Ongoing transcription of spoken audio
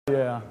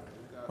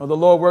Well, the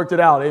Lord worked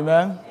it out.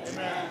 Amen.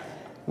 Amen.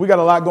 We got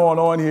a lot going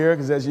on here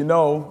because, as you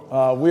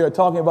know, we are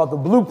talking about the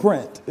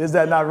blueprint. Is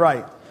that not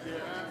right?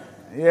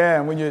 Yeah,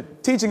 and when you're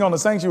teaching on the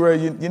sanctuary,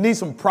 you need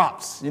some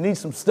props. You need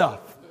some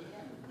stuff.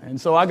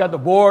 And so I got the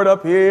board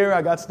up here.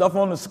 I got stuff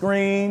on the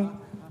screen.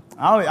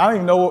 I don't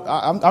even know.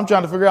 I'm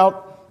trying to figure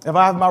out if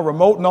I have my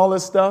remote and all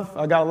this stuff.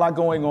 I got a lot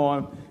going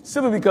on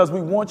simply because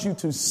we want you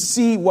to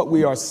see what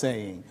we are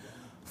saying.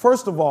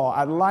 First of all,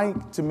 I'd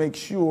like to make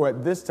sure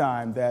at this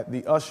time that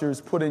the ushers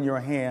put in your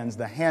hands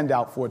the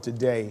handout for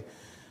today.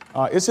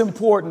 It's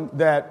important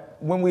that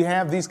when we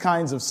have these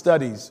kinds of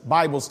studies,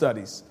 Bible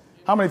studies,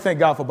 how many thank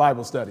God for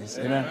Bible studies?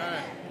 Amen.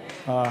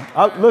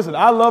 Listen,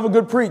 I love a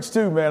good preach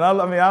too, man.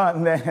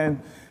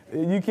 Man,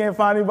 you can't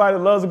find anybody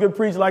that loves a good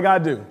preach like I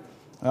do.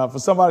 For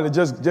somebody to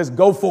just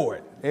go for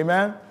it.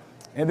 Amen.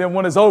 And then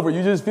when it's over,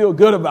 you just feel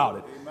good about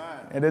it. Amen.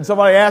 And then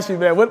somebody asks you,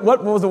 man,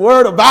 what was the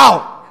word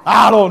about?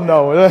 I don't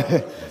know.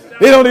 It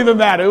don't even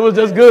matter. It was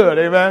just good.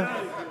 Amen.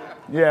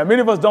 Yeah,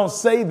 many of us don't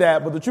say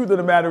that, but the truth of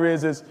the matter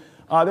is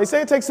they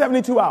say it takes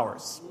 72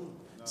 hours.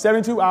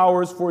 72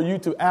 hours for you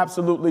to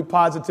absolutely,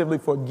 positively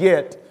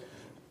forget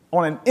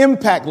on an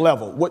impact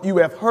level what you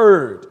have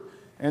heard.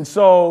 And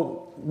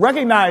so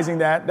recognizing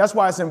that's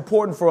why it's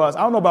important for us. I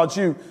don't know about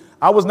you.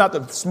 I was not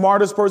the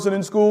smartest person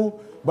in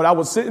school, but I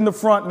would sit in the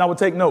front and I would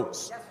take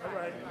notes.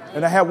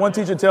 And I had one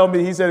teacher tell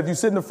me, he said, if you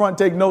sit in the front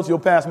and take notes, you'll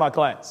pass my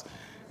class.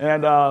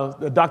 And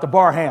Dr.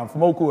 Barham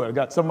from Oakwood. I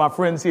got some of my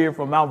friends here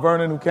from Mount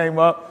Vernon who came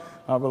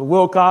up, Brother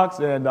Wilcox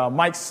and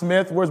Mike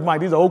Smith. Where's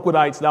Mike? These are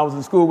Oakwoodites that I was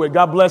in school with.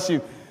 God bless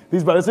you.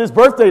 It's his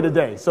birthday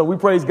today, so we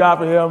praise God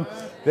for him.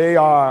 They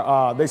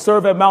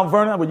serve at Mount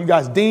Vernon. What you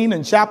guys, dean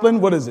and chaplain?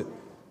 What is it?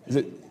 Is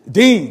it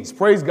deans?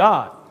 Praise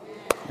God.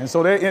 And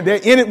so they're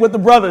in it with the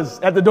brothers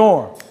at the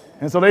dorm.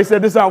 And so they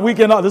said, this is our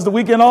weekend off. This is the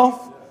weekend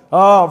off?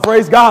 Oh,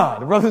 praise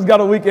God. The brothers got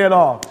a weekend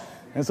off.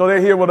 And so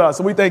they're here with us.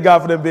 So we thank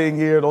God for them being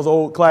here, those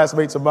old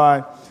classmates of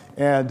mine.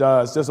 And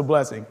it's just a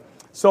blessing.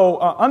 So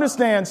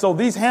understand, so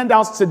these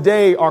handouts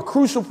today are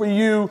crucial for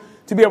you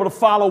to be able to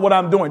follow what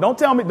I'm doing. Don't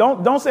tell me,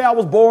 don't say I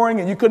was boring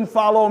and you couldn't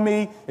follow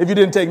me if you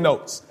didn't take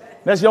notes.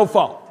 That's your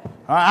fault.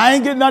 I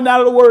ain't getting nothing out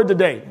of the word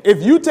today.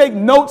 If you take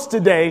notes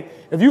today,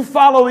 if you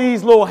follow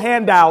these little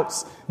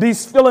handouts,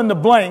 these fill in the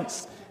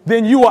blanks,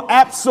 then you will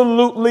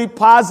absolutely,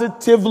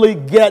 positively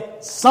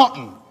get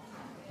something.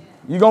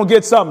 You're going to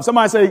get something.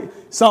 Somebody say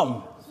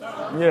something.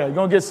 Yeah, you're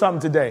going to get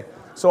something today.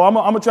 So I'm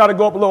going to try to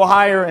go up a little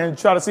higher and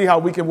try to see how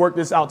we can work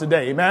this out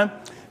today. Amen.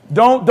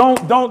 Don't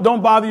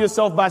bother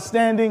yourself by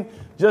standing.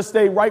 Just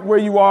stay right where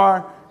you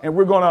are, and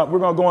we're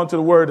gonna go into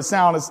the word. The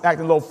sound is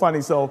acting a little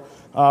funny, so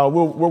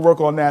we'll work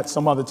on that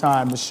some other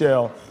time,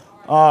 Michelle.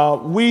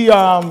 We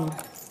are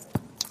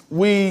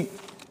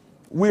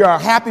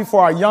happy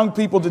for our young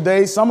people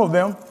today. Some of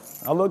them,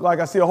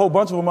 I see a whole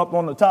bunch of them up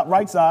on the top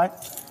right side.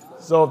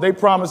 So if they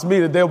promise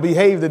me that they'll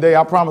behave today,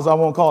 I promise I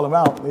won't call them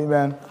out.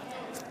 Amen.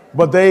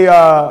 But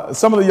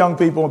some of the young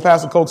people, and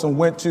Pastor Coaxum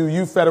went to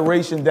Youth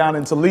Federation down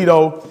in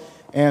Toledo,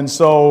 and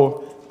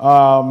so.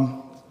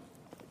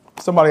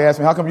 Somebody asked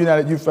me, how come you're not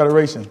at Youth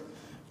Federation?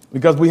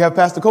 Because we have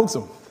Pastor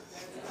Coaxum.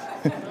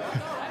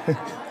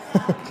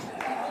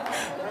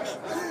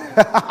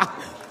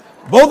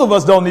 Both of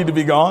us don't need to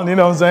be gone, you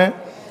know what I'm saying?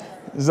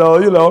 So,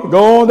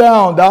 go on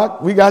down,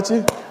 Doc. We got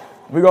you.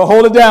 We're going to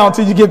hold it down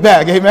until you get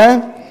back.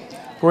 Amen?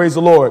 Praise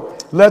the Lord.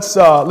 Let's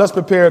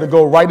prepare to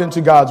go right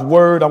into God's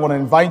word. I want to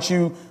invite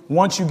you,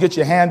 once you get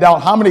your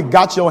handout, how many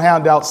got your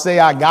handout? Say,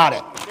 I got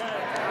it.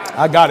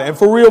 I got it. And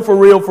for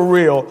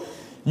real,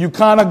 you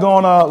kind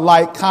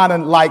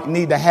of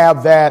need to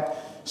have that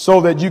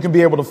so that you can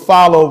be able to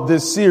follow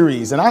this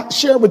series. And I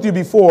shared with you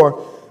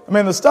before,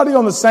 the study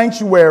on the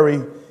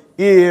sanctuary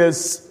let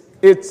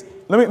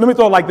me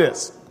throw it like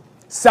this.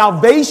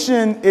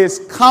 Salvation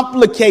is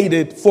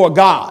complicated for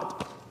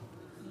God,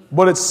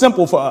 but it's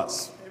simple for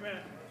us. Amen.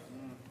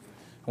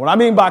 What I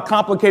mean by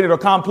complicated or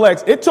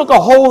complex, it took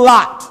a whole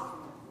lot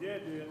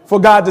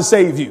for God to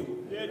save you.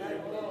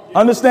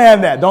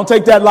 Understand that. Don't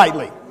take that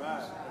lightly.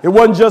 It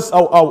wasn't just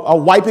a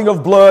wiping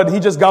of blood. He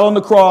just got on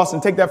the cross,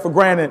 and take that for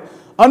granted.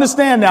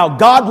 Understand now,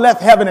 God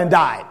left heaven and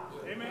died.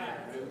 Amen.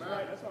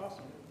 That's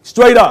awesome.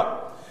 Straight up.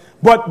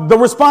 But the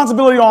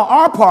responsibility on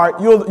our part,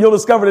 you'll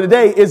discover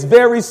today, is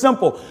very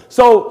simple.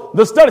 So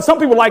the study, some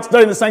people like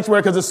studying the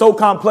sanctuary because it's so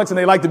complex and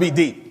they like to be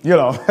deep.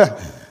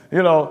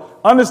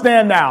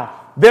 Understand now,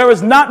 there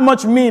is not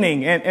much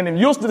meaning. And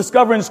you'll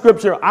discover in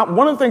Scripture,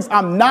 one of the things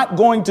I'm not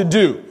going to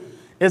do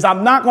is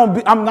I'm not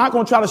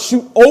going to try to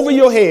shoot over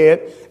your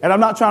head, and I'm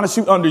not trying to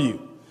shoot under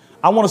you.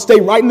 I want to stay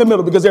right in the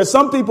middle, because there are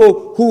some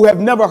people who have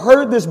never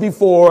heard this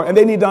before, and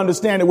they need to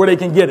understand it where they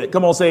can get it.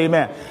 Come on, say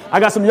amen. I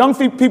got some young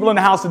people in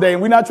the house today,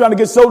 and we're not trying to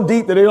get so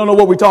deep that they don't know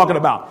what we're talking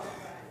about.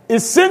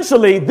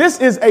 Essentially, this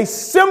is a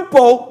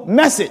simple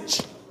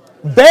message.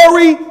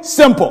 Very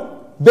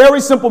simple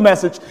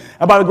message.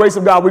 And by the grace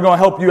of God, we're going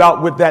to help you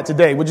out with that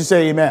today. Would you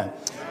say amen?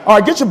 All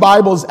right, get your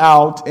Bibles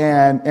out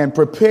and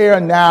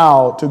prepare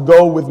now to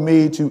go with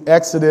me to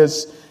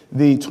Exodus,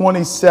 the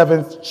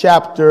 27th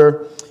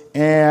chapter,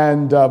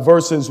 and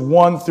verses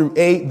 1 through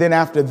 8. Then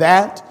after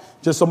that,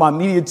 Just so my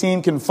media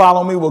team can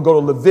follow me, we'll go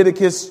to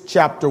Leviticus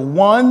chapter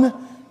 1,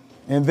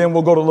 and then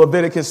we'll go to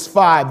Leviticus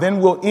 5. Then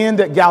we'll end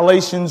at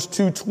Galatians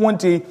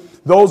 2:20.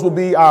 Those will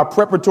be our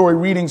preparatory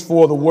readings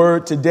for the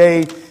word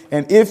today.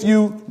 And if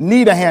you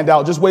need a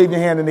handout, just wave your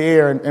hand in the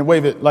air and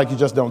wave it like you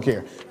just don't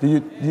care. Do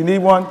you need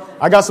one?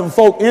 I got some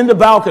folk in the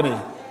balcony.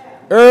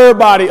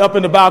 Everybody up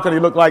in the balcony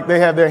look like they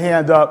have their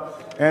hand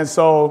up. And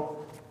so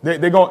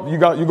you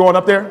going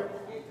up there?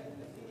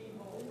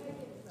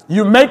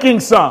 You're making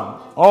some.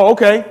 Oh,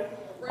 okay.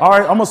 All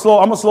right, I'm gonna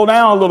slow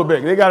down a little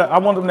bit. I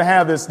want them to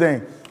have this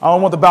thing. I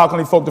don't want the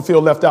balcony folk to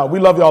feel left out. We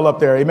love y'all up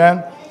there.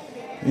 Amen.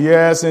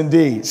 Yes,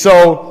 indeed.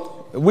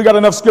 So we got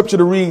enough scripture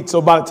to read.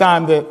 So by the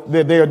time that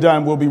they are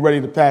done, we'll be ready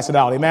to pass it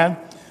out. Amen.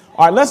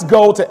 All right, let's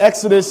go to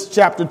Exodus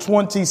chapter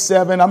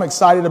 27. I'm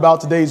excited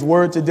about today's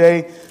word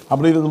today. I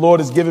believe that the Lord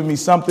has given me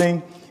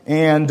something,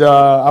 and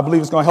I believe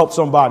it's going to help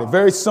somebody.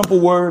 Very simple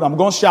word. I'm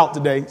going to shout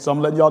today, so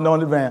I'm letting y'all know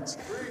in advance.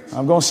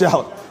 I'm going to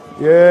shout.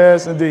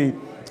 Yes, indeed.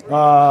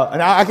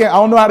 And I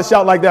don't know how to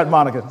shout like that,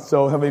 Monica.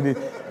 So, I mean,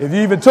 if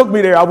you even took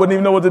me there, I wouldn't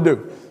even know what to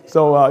do.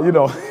 So, I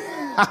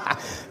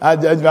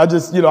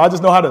just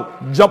know how to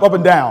jump up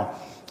and down.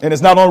 And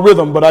it's not on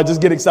rhythm, but I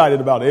just get excited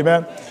about it.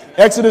 Amen.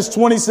 Exodus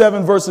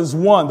 27 verses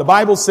 1. The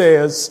Bible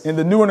says in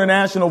the New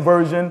International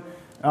Version,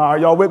 are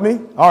y'all with me?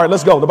 All right,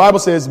 let's go. The Bible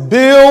says,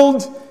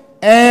 build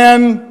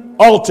an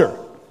altar.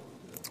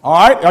 All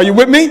right. Are you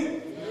with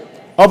me?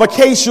 Of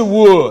acacia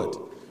wood,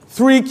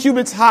 3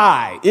 cubits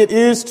high. It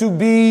is to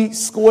be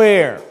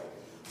square,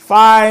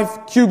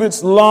 5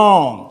 cubits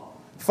long,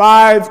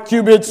 5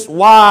 cubits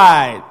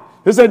wide.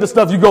 This ain't the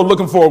stuff you go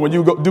looking for when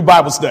you go do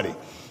Bible study.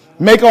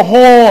 Make a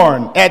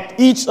horn at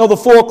each of the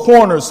 4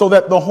 corners so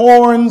that the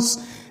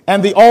horns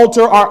and the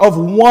altar are of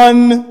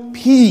one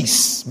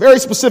piece. Very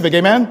specific,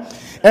 amen?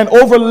 And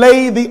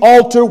overlay the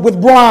altar with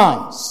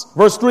bronze.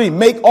 Verse 3,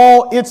 make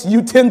all its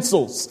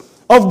utensils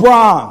of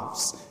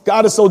bronze.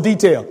 God is so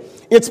detailed.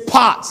 Its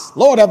pots,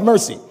 Lord have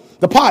mercy.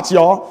 The pots,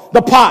 y'all,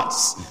 the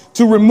pots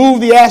to remove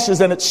the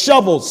ashes, and its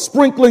shovels,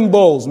 sprinkling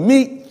bowls,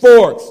 meat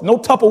forks, no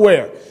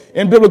Tupperware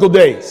in biblical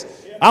days.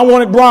 I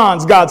wanted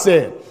bronze, God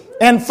said.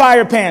 And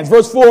fire pans.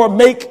 Verse 4,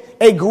 make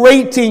a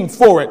grating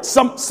for it.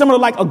 Similar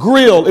like a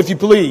grill, if you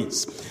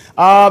please.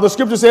 The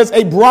scripture says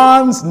a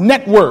bronze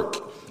network,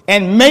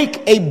 and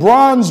make a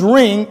bronze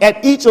ring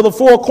at each of the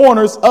 4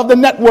 corners of the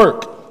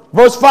network.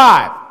 Verse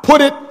 5, put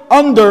it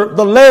under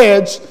the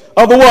ledge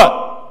of the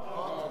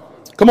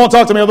what? Come on,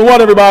 talk to me. Of the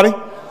what, everybody?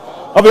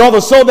 Of the altar,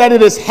 so that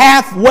it is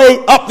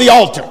halfway up the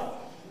altar.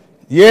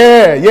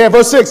 Yeah.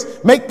 Verse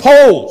 6, make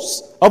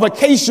poles of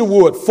acacia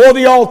wood for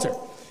the altar,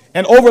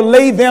 and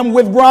overlay them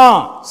with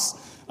bronze.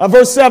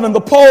 Verse 7,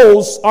 the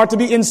poles are to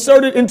be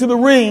inserted into the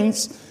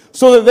rings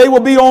so that they will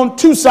be on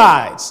 2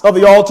 sides of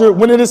the altar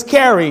when it is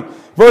carried.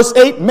 Verse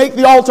 8, make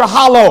the altar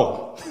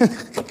hollow.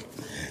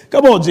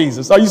 Come on,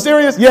 Jesus. Are you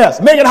serious? Yes,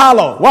 make it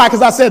hollow. Why?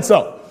 Because I said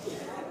so.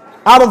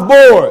 Out of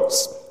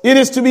boards. It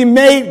is to be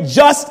made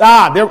just,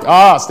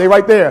 stay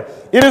right there.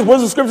 It is, what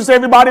does the scripture say,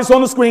 everybody? It's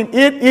on the screen.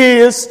 It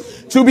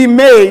is to be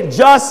made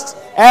just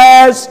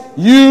as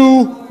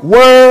you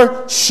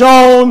were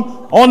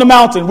shown on the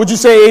mountain. Would you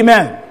say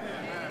amen?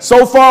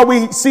 So far,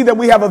 we see that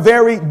we have a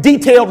very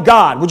detailed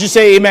God. Would you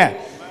say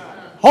amen?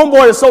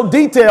 Homeboy is so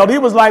detailed. He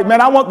was like, man,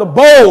 I want the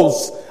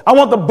bowls. I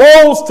want the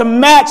bowls to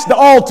match the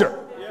altar.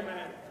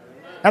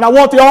 And I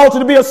want the altar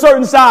to be a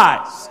certain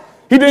size.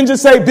 He didn't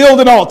just say build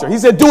an altar. He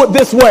said do it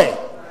this way.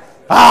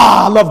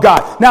 I love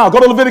God. Now go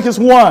to Leviticus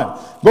 1.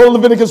 Go to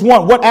Leviticus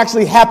 1. What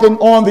actually happened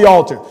on the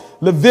altar?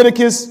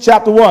 Leviticus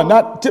chapter 1.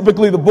 Not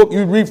typically the book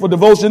you read for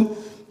devotion,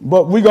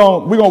 but we're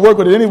gonna work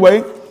with it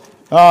anyway.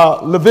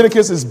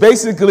 Leviticus is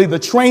basically the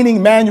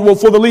training manual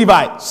for the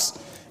Levites.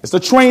 It's the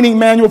training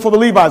manual for the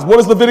Levites. What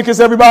is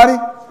Leviticus, everybody?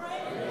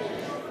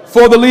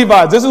 For the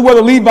Levites. This is where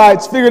the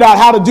Levites figured out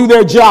how to do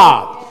their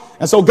job.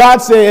 And so God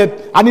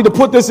said, I need to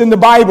put this in the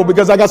Bible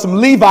because I got some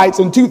Levites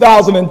in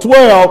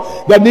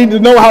 2012 that need to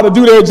know how to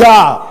do their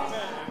job.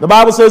 The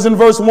Bible says in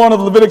verse 1 of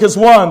Leviticus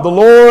 1, the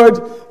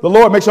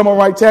Lord, make sure I'm on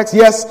the right text.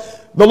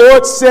 Yes, the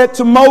Lord said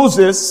to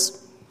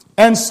Moses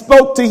and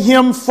spoke to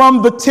him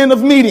from the tent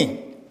of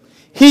meeting.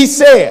 He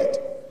said,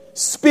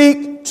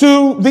 speak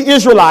to the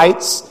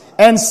Israelites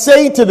and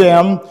say to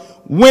them,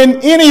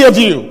 when any of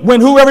you, when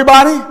who,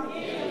 everybody?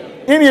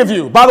 Any of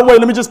you. By the way,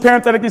 let me just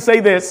parenthetically say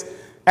this.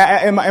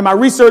 In my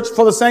research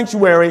for the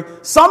sanctuary,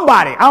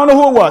 somebody, I don't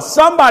know who it was,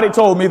 somebody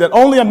told me that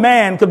only a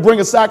man could bring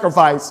a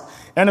sacrifice,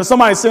 and if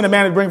somebody sent a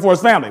man to bring for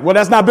his family. Well,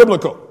 that's not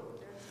biblical.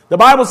 The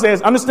Bible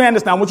says, understand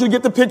this now, I want you to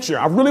get the picture.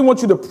 I really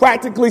want you to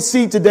practically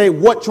see today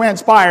what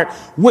transpired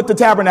with the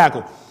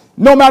tabernacle.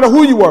 No matter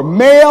who you were,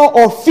 male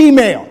or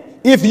female,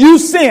 if you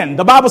sin,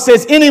 the Bible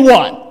says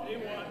anyone.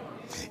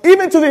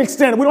 Even to the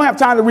extent, we don't have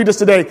time to read this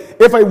today,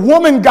 if a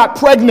woman got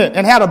pregnant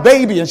and had a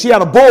baby and she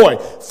had a boy,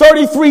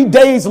 33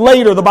 days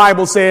later, the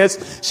Bible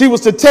says, she was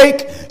to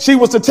take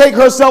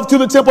herself to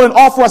the temple and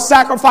offer a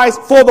sacrifice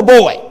for the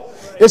boy.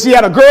 If she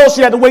had a girl, she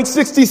had to wait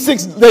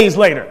 66 days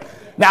later.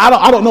 Now,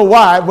 I don't know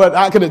why, but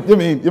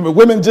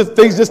women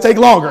things just take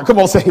longer. Come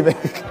on, say it.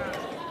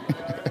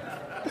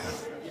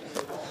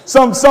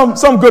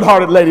 Some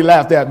good-hearted lady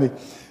laughed at me.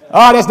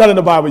 That's not in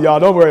the Bible, y'all.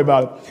 Don't worry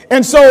about it.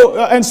 And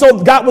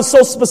so God was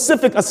so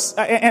specific.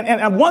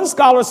 And one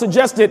scholar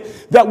suggested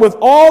that with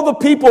all the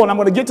people, and I'm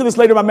going to get to this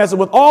later in my message,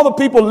 with all the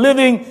people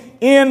living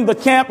in the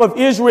camp of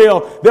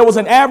Israel, there was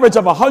an average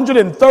of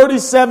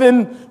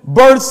 137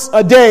 births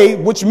a day,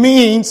 which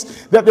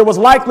means that there was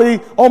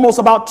likely almost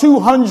about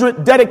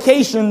 200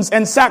 dedications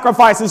and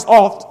sacrifices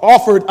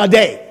offered a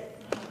day.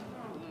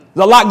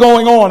 There's a lot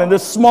going on in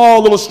this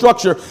small little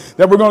structure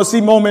that we're going to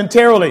see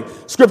momentarily.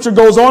 Scripture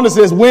goes on and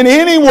says, when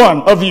any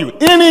one of you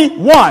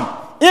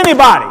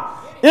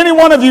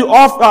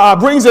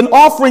brings an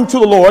offering to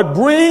the Lord,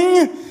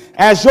 bring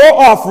as your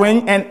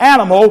offering an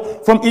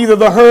animal from either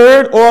the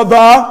herd or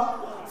the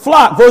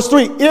flock. Verse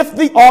 3, if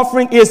the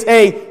offering is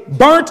a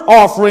burnt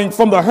offering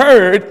from the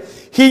herd,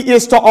 he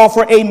is to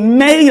offer a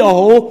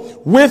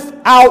male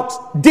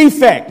without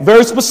defect.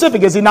 Very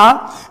specific, is he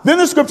not? Then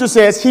the scripture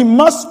says he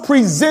must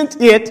present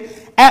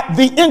it at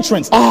the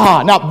entrance.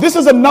 Now this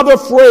is another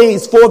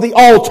phrase for the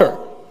altar.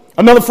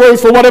 Another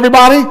phrase for what,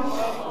 everybody?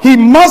 He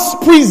must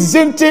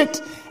present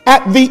it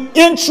at the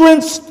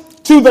entrance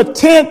to the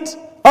tent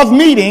of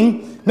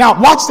meeting.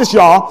 Now watch this,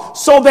 y'all,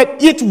 so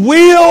that it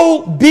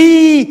will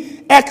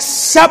be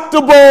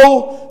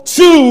acceptable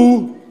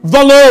to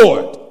the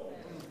Lord.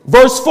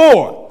 Verse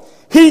 4.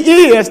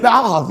 He is,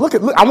 now look,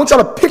 I want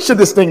y'all to picture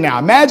this thing now.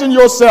 Imagine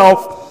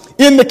yourself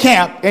in the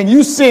camp and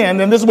you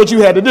sinned and this is what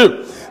you had to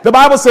do. The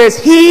Bible says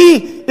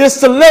he is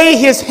to lay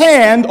his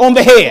hand on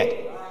the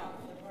head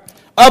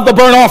of the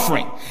burnt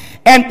offering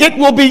and it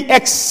will be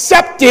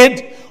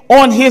accepted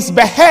on his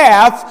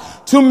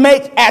behalf to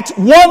make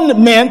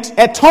atonement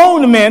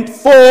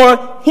for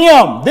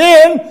him.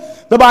 Then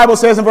the Bible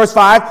says in verse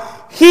 5,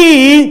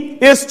 he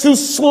is to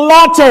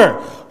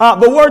slaughter.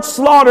 The word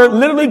slaughter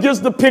literally gives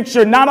the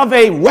picture not of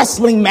a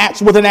wrestling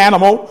match with an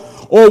animal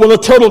or with a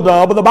turtle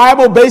dove, but the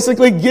Bible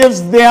basically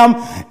gives them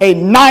a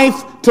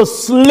knife to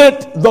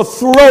slit the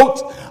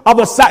throat of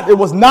the sacrifice. It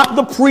was not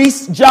the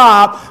priest's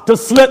job to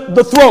slit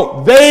the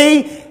throat.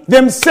 They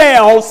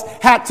themselves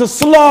had to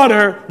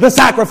slaughter the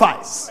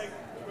sacrifice.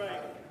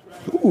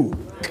 Ooh.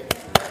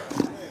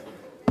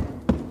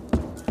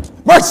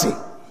 Mercy.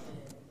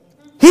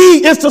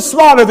 He is to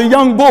slaughter the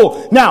young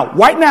bull. Now,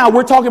 right now,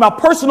 we're talking about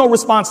personal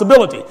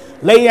responsibility.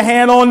 Lay your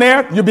hand on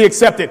there, you'll be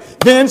accepted.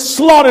 Then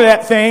slaughter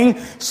that thing,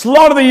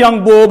 slaughter the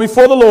young bull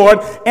before the Lord.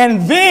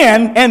 And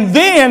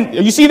then,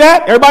 you see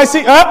that? Everybody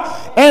see?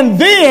 And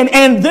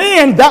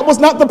then, that was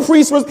not the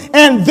priest.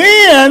 And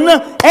then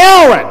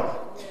Aaron,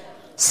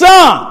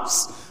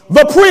 sons,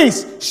 the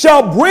priest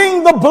shall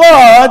bring the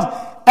blood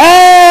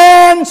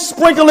and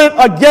sprinkle it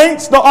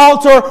against the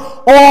altar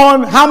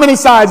on how many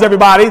sides,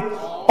 everybody?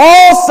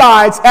 All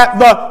sides at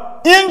the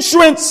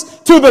entrance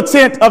to the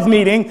tent of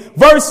meeting.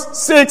 Verse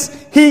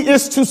 6, he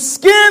is to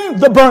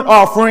skin the burnt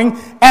offering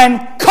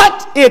and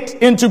cut it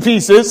into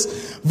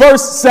pieces.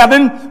 Verse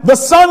 7, the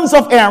sons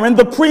of Aaron,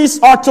 the priests,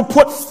 are to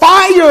put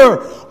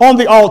fire on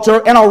the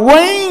altar and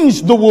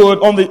arrange the wood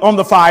on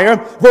the fire.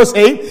 Verse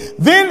 8,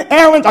 then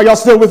Aaron, are y'all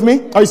still with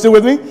me? Are you still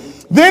with me?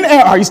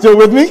 Are you still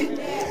with me?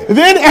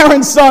 Then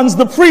Aaron's sons,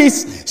 the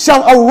priests,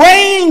 shall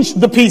arrange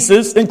the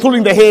pieces,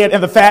 including the head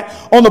and the fat,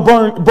 on the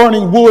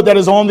burning wood that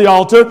is on the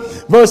altar.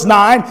 Verse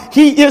 9,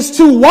 he is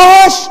to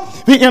wash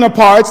the inner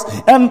parts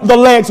and the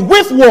legs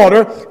with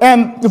water,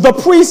 and the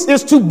priest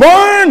is to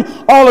burn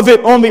all of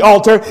it on the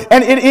altar,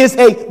 and it is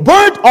a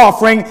burnt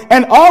offering,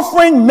 an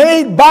offering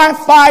made by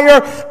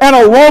fire, an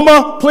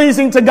aroma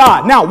pleasing to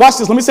God. Now, watch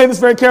this. Let me say this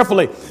very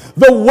carefully.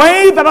 The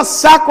way that a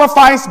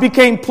sacrifice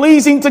became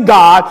pleasing to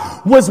God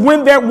was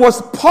when there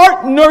was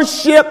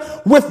partnership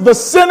with the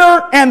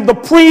sinner and the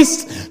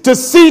priest to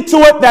see to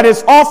it that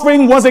his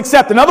offering was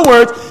accepted. In other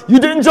words, you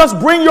didn't just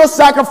bring your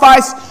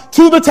sacrifice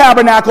to the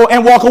tabernacle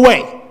and walk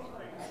away.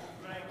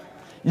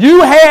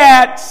 You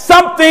had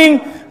something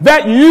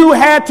that you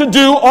had to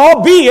do,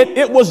 albeit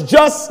it was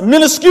just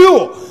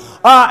minuscule.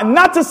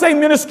 Not to say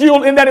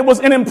minuscule in that it was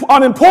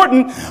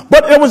unimportant,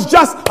 but it was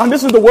just, and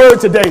this is the word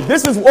today.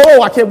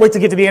 I can't wait to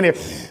get to the end here.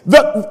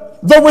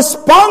 The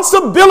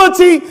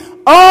responsibility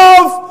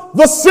of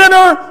the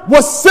sinner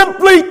was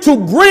simply to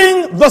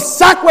bring the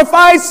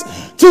sacrifice,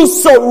 to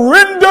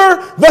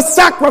surrender the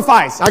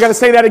sacrifice. I got to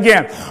say that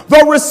again.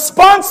 The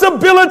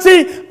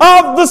responsibility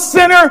of the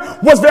sinner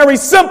was very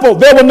simple.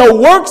 There were no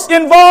works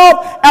involved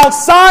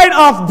outside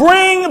of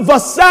bring the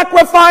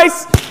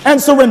sacrifice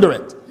and surrender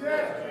it.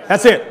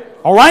 That's it.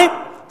 All right?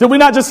 Did we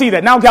not just see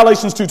that? Now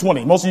Galatians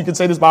 2:20. Most of you can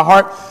say this by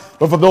heart,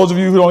 but for those of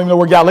you who don't even know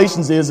where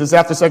Galatians is, it's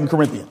after 2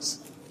 Corinthians.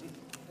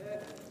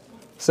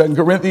 2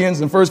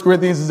 Corinthians and 1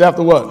 Corinthians is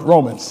after what?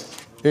 Romans.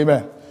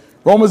 Amen.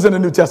 Romans in the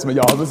New Testament,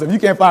 y'all. Listen, if you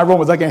can't find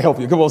Romans, I can't help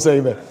you. Come on, say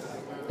amen.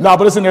 No,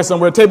 but it's in there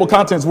somewhere. Table of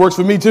contents works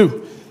for me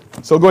too.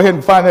 So go ahead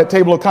and find that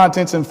table of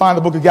contents and find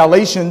the book of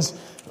Galatians,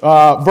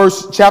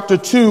 chapter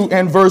 2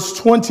 and verse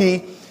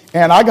 20.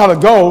 And I got to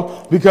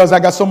go because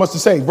I got so much to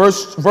say.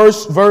 Verse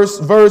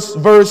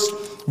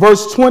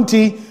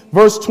 20.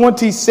 Verse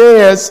 20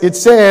 says,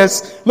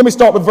 let me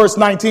start with verse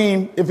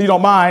 19, if you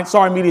don't mind.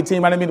 Sorry, media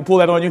team, I didn't mean to pull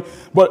that on you.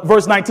 But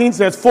verse 19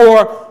 says,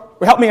 for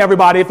Help me,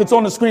 everybody. If it's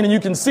on the screen and you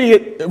can see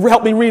it,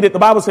 help me read it. The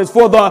Bible says,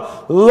 for the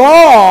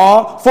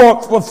law,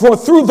 for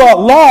through the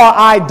law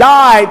I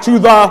died so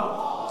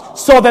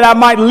that I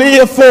might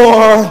live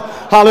for,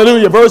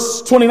 hallelujah.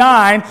 Verse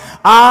 29,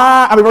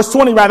 verse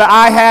 20 rather,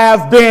 I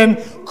have been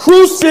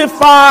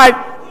crucified.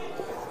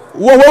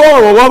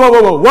 Whoa.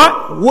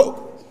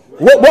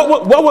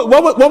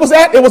 What was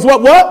that? It was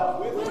what?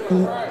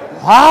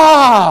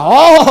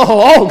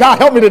 God,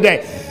 help me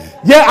today.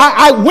 Yeah,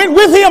 I went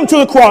with him to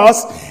the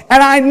cross,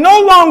 and I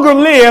no longer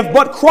live,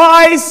 but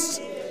Christ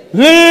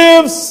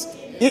lives.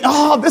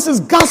 This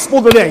is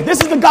gospel today. This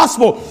is the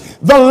gospel.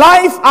 The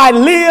life I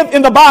live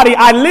in the body,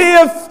 I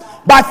live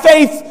by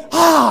faith.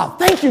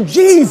 Thank you,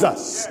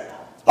 Jesus.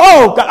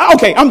 Oh, God.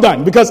 Okay, I'm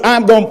done because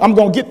I'm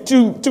going to get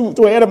too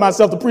ahead of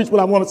myself to preach what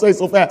I want to say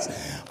so fast.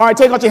 All right,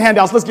 take out your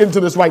handouts. Let's get into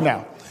this right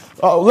now.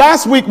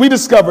 Last week we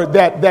discovered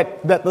that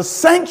the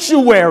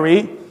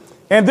sanctuary,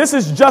 and this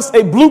is just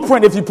a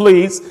blueprint, if you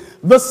please.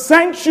 The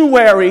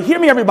sanctuary, hear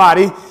me,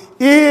 everybody,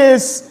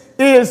 is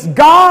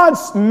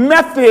God's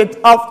method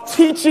of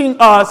teaching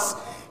us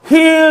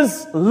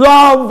his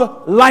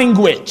love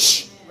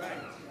language.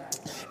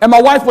 And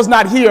my wife was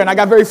not here, and I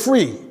got very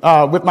free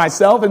with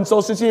myself. And so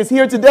since she is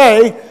here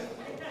today,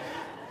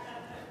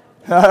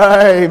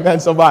 amen,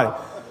 somebody.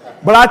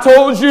 But I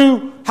told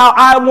you how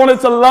I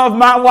wanted to love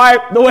my wife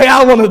the way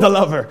I wanted to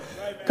love her.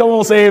 Come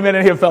on, say amen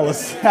in here,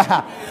 fellas.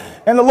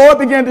 And the Lord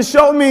began to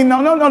show me,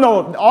 no.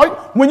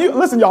 When you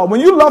listen, y'all,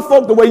 when you love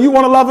folk the way you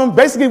want to love them,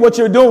 basically what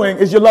you're doing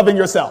is you're loving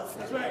yourself.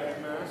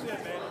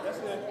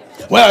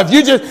 Well,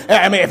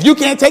 if you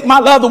can't take my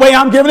love the way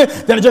I'm giving it,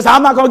 then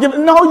I'm not going to give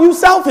it. No, you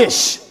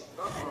selfish.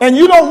 And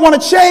you don't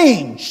want to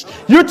change.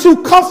 You're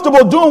too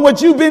comfortable doing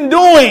what you've been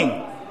doing.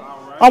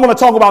 I want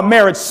to talk about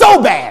marriage so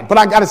bad, but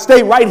I got to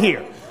stay right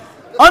here.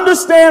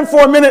 Understand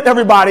for a minute,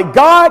 everybody,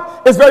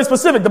 God is very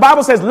specific. The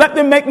Bible says, let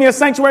them make me a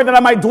sanctuary that I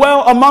might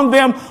dwell among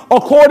them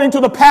according to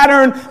the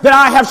pattern that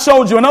I have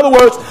showed you. In other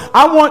words,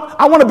 I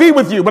want to be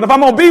with you. But if I'm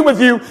going to be with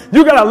you,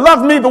 you got to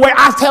love me the way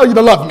I tell you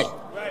to love me.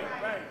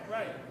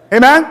 Right.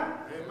 Amen?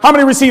 How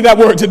many receive that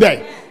word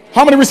today?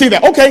 How many receive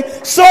that?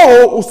 Okay,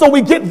 so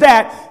we get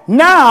that.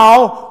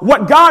 Now,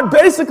 what God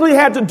basically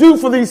had to do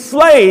for these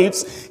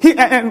slaves,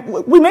 and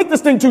we make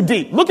this thing too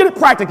deep. Look at it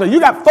practically. You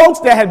got folks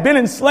that had been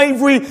in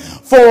slavery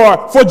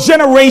for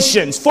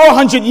generations,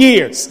 400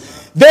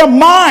 years. Their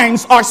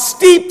minds are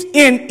steeped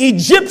in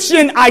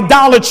Egyptian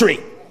idolatry.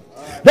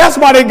 That's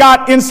why they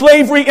got in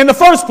slavery in the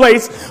first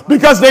place,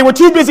 because they were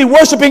too busy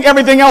worshiping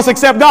everything else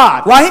except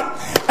God, right?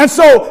 And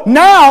so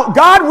now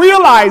God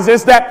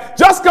realizes that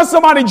just because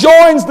somebody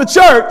joins the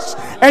church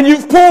and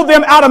you've pulled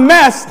them out of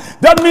mess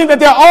doesn't mean that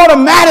they're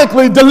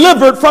automatically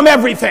delivered from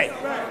everything.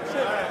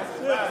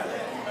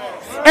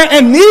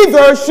 And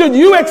neither should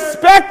you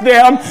expect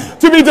them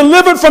to be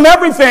delivered from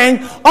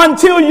everything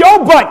until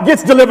your butt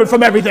gets delivered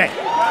from everything.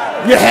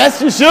 Yes,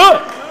 you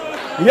should.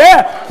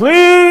 Yeah,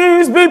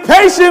 please be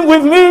patient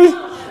with me.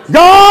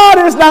 God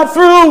is not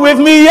through with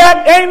me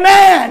yet.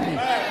 Amen.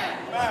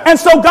 And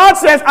so God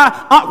says,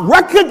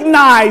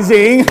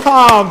 recognizing,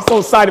 I'm so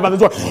excited about this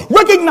word,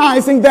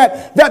 recognizing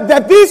that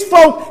these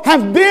folk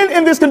have been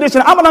in this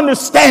condition. I'm an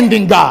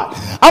understanding God.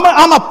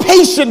 I'm a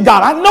patient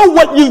God. I know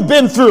what you've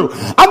been through.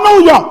 I know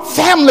your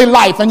family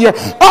life and your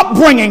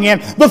upbringing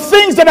and the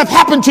things that have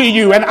happened to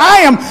you. And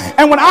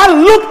when I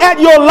look at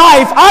your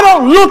life, I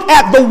don't look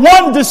at the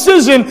one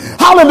decision,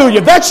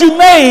 hallelujah, that you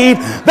made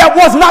that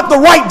was not the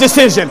right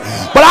decision.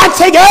 But I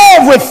take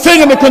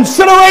everything into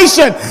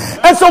consideration.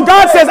 And so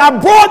God says, I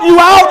brought you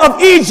out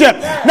of Egypt.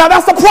 Now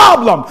that's the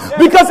problem,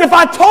 because if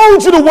I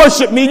told you to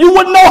worship me, you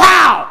wouldn't know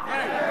how.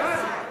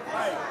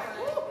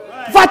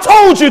 If I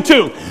told you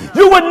to,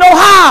 you wouldn't know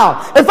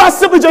how. If I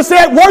simply just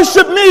said,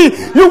 worship me,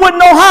 you wouldn't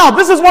know how.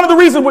 This is one of the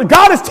reasons why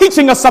God is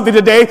teaching us something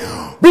today.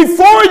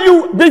 Before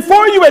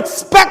you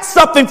expect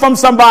something from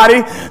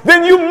somebody,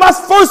 then you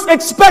must first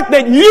expect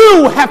that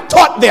you have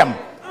taught them.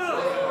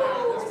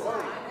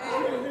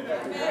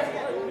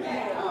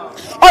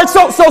 All right,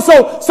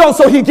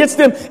 so he gets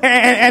them,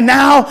 and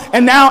now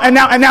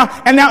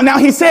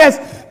he says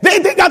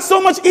they got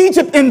so much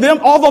Egypt in them,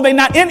 although they're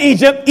not in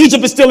Egypt.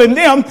 Egypt is still in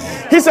them.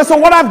 He says, so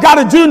what I've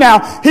got to do now?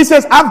 He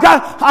says,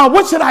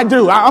 what should I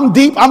do? I'm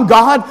deep. I'm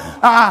God.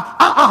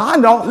 I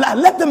know.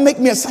 Let them make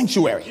me a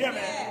sanctuary.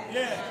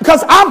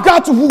 Because I've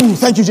got to,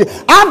 thank you,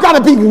 Jesus. I've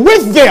got to be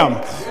with them.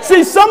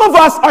 See, some of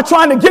us are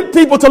trying to get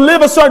people to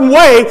live a certain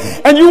way,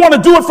 and you want to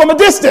do it from a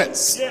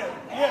distance.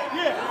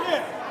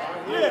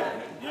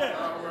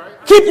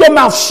 Keep your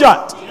mouth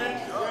shut.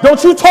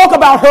 Don't you talk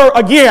about her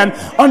again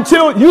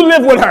until you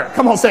live with her.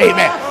 Come on, say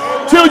amen.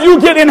 Till you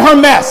get in her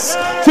mess.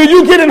 Till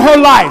you get in her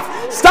life.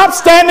 Stop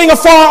standing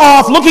afar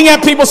off looking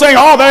at people saying,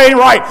 oh, that ain't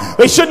right.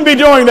 They shouldn't be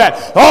doing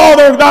that. Oh,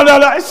 they're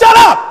no. Shut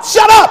up.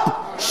 Shut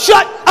up.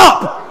 Shut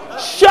up.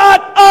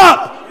 Shut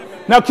up.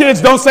 Now, kids,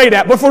 don't say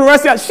that. But for the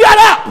rest of you, shut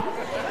up.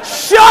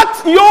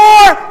 Shut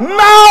your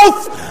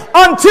mouth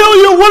until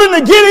you're willing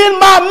to get in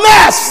my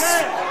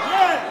mess.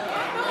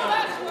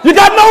 You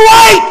got no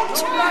right.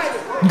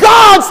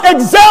 God's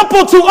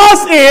example to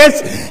us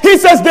is, he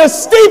says they're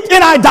steeped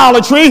in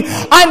idolatry.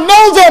 I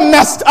know they're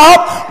messed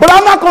up, but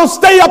I'm not going to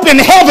stay up in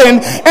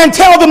heaven and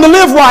tell them to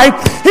live right.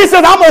 He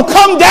said, I'm going to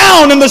come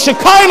down in the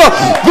Shekinah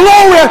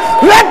glory.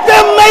 Let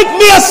them make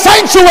me a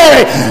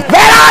sanctuary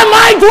that I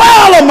might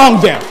dwell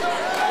among them.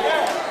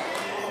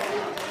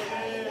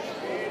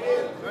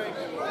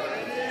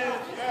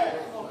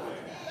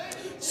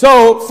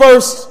 So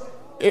first,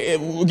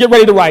 get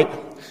ready to write.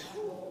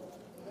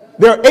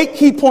 There are 8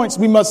 key points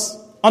we must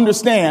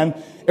understand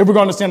if we're going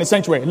to understand the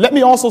sanctuary. Let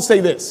me also say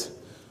this.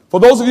 For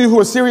those of you who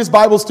are serious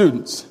Bible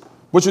students,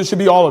 which it should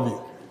be all of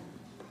you,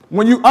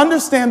 when you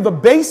understand the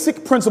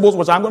basic principles,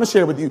 which I'm going to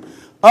share with you,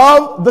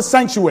 of the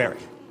sanctuary,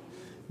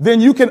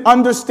 then you can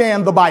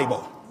understand the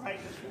Bible.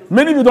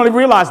 Many of you don't even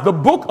realize the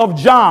book of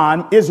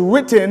John is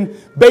written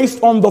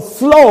based on the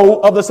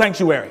flow of the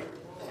sanctuary.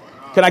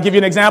 Can I give you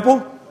an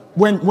example?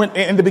 When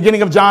in the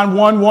beginning of John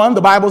 1:1,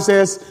 the Bible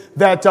says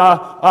that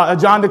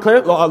John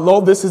declared,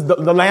 lo, this is the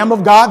Lamb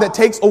of God that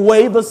takes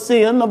away the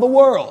sin of the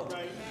world.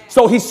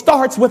 So he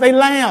starts with a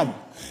lamb.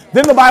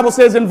 Then the Bible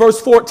says in verse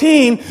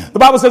 14,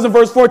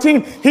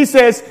 he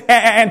says,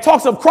 and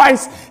talks of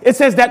Christ, it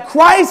says that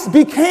Christ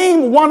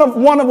became one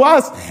of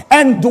us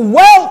and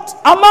dwelt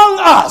among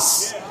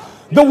us.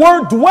 The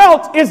word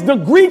dwelt is the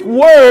Greek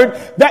word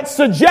that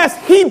suggests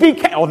he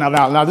became. Oh,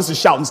 now, this is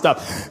shouting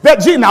stuff. Now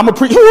I'm gonna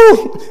preach.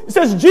 It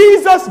says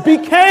Jesus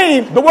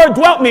became. The word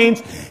dwelt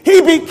means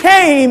he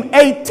became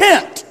a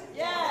tent.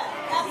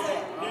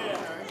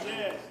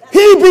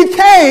 He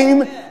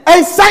became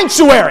a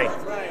sanctuary.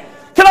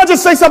 Can I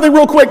just say something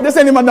real quick? This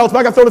ain't in my notes, but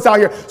I gotta throw this out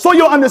here so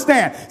you'll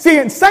understand. See,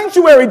 in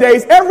sanctuary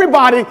days,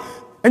 everybody,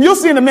 and you'll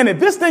see in a minute,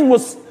 this thing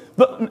was,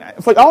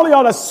 for all of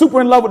y'all that's super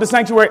in love with the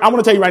sanctuary, I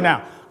want to tell you right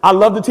now, I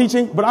love the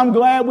teaching, but I'm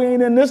glad we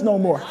ain't in this no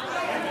more.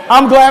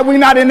 I'm glad we're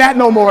not in that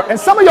no more. And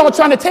some of y'all are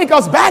trying to take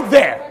us back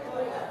there.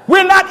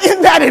 We're not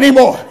in that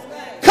anymore.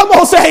 Come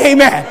on, say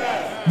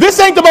amen. This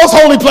ain't the most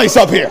holy place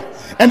up here.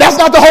 And that's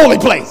not the holy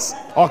place.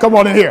 Oh, come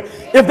on in here.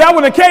 If that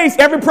were the case,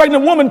 every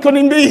pregnant woman couldn't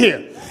even be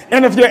here.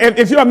 And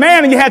if you're a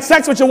man and you had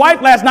sex with your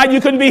wife last night, you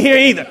couldn't be here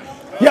either.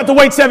 You have to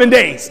wait 7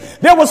 days.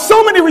 There were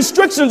so many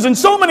restrictions and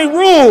so many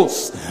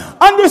rules.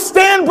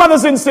 Understand,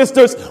 brothers and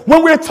sisters,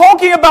 when we're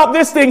talking about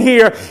this thing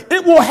here,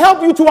 it will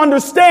help you to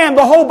understand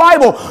the whole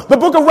Bible. The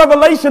book of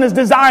Revelation is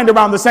designed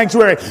around the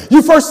sanctuary.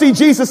 You first see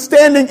Jesus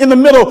standing in the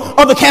middle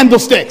of the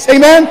candlesticks.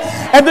 Amen.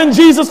 And then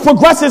Jesus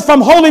progresses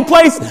from holy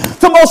place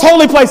to most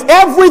holy place.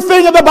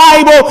 Everything in the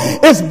Bible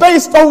is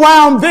based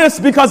around this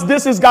because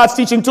this is God's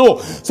teaching tool.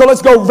 So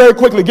let's go very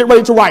quickly. Get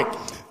ready to write.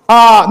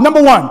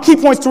 Number 1, key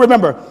points to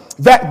remember.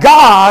 That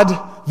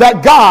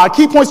God,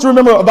 key points to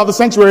remember about the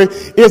sanctuary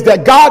is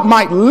that God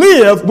might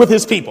live with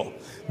his people.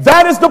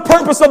 That is the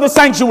purpose of the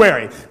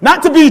sanctuary.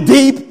 Not to be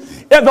deep.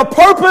 The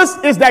purpose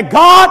is that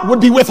God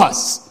would be with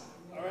us.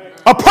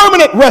 A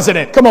permanent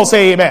resident. Come on,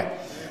 say amen.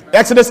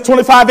 Exodus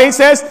 25:8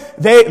 says,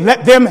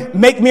 let them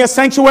make me a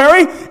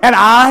sanctuary and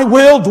I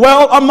will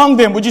dwell among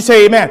them. Would you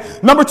say amen?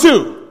 Number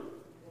 2,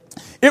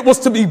 it was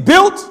to be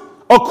built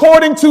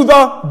according to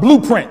the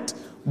blueprint.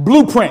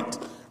 Blueprint.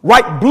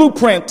 Write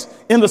blueprint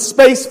in the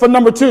space for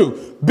number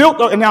 2.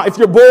 Built. And now if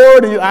you're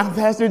bored and I'm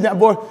pastor, not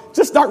bored,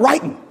 just start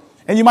writing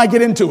and you might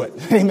get into it.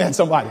 Amen,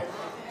 somebody.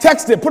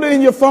 Text it, put it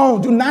in your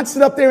phone. Do not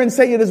sit up there and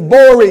say it is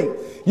boring.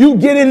 You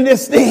get in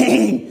this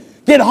thing.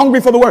 Get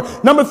hungry for the word.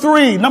 Number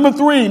three.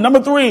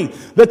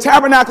 The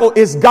tabernacle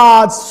is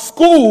God's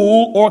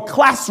school or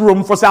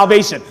classroom for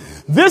salvation.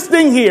 This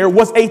thing here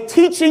was a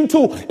teaching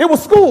tool. It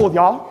was school,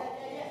 y'all.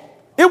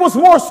 It was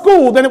more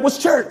school than it was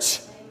church.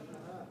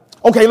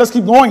 Okay, let's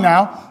keep going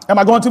now. Am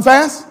I going too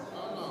fast?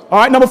 All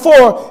right, number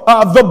 4,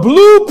 the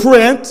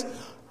blueprint.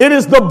 It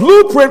is the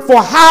blueprint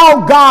for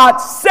how God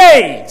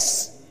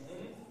saves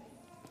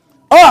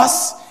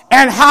us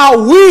and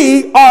how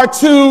we are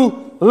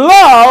to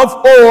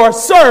love or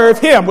serve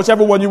him,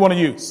 whichever one you want to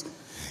use.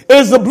 It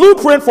is the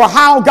blueprint for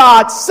how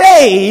God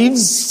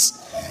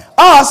saves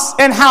us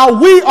and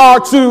how we are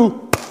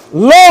to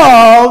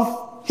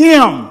love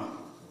him.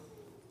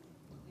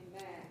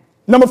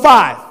 Number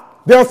 5.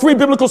 There are 3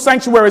 biblical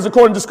sanctuaries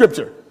according to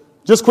Scripture.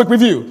 Just quick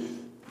review.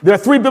 There are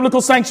 3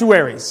 biblical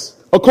sanctuaries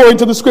according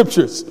to the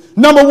Scriptures.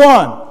 Number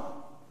 1,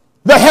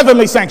 the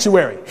heavenly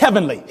sanctuary.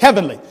 Heavenly.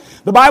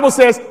 The Bible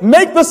says,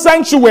 make the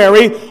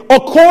sanctuary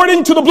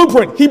according to the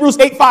blueprint. Hebrews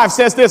 8:5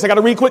 says this. I got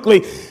to read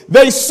quickly.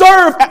 They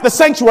serve at the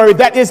sanctuary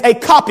that is a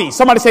copy.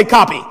 Somebody say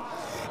copy.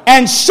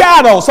 And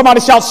shadow.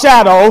 Somebody shout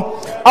shadow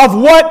of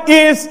what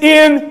is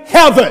in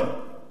heaven.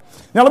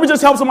 Now let me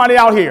just help somebody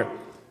out here.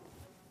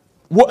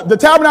 The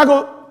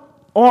tabernacle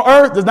on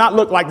earth does not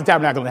look like the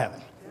tabernacle in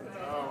heaven.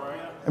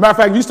 As a matter of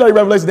fact, if you study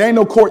Revelation, there ain't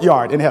no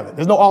courtyard in heaven.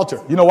 There's no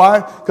altar. You know why?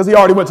 Because he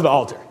already went to the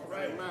altar.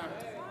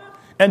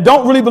 And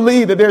don't really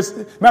believe that there's...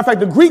 Matter of fact,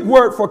 the Greek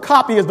word for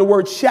copy is the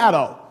word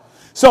shadow.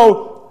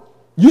 So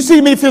you see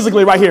me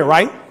physically right here,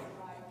 right?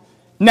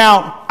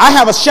 Now, I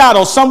have a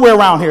shadow somewhere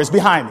around here. It's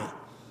behind me.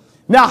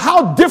 Now,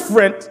 how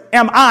different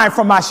am I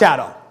from my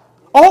shadow?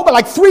 Oh, but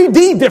like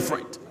 3D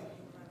different.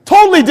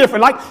 Totally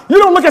different. Like, you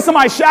don't look at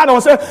somebody's shadow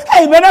and say,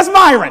 hey, man, that's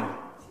Myron.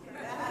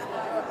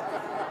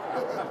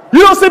 You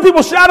don't see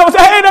people's shadow and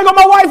say, hey, there go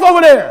my wife over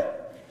there.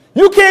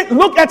 You can't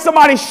look at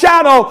somebody's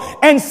shadow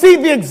and see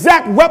the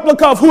exact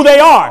replica of who they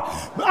are.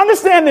 But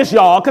understand this,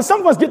 y'all, because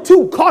some of us get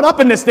too caught up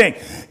in this thing.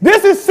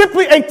 This is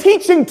simply a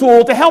teaching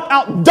tool to help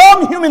out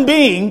dumb human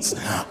beings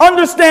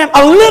understand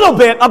a little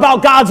bit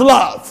about God's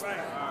love.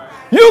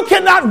 You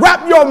cannot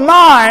wrap your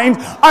mind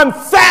and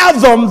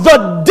fathom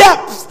the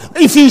depth,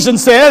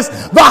 Ephesians says,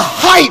 the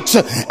height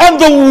and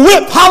the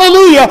width,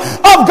 hallelujah,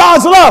 of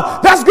God's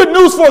love. That's good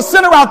news for a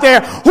sinner out there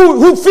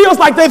who feels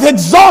like they've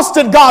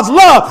exhausted God's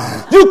love.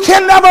 You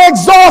can never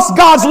exhaust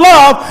God's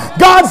love.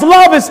 God's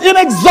love is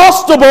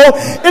inexhaustible.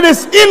 It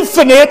is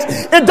infinite.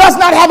 It does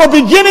not have a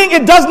beginning.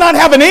 It does not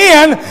have an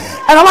end.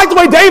 And I like the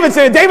way David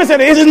said it. David said,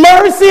 his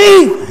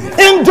mercy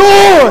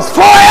endures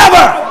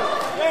forever.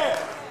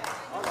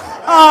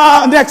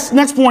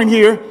 Next point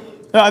here,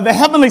 the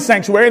heavenly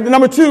sanctuary.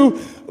 Number two,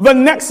 the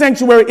next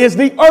sanctuary is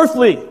the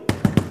earthly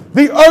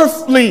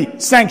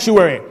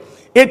sanctuary.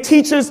 It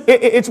teaches,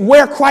 it's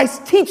where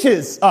Christ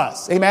teaches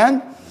us.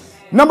 Amen.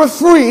 Number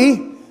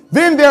three,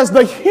 then there's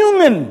the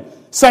human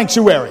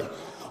sanctuary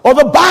or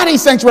the body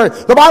sanctuary.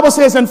 The Bible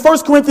says in 1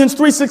 Corinthians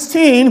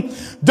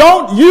 3:16,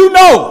 don't you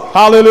know,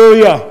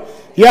 hallelujah.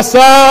 Yes,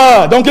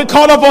 sir. Don't get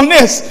caught up on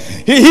this.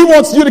 He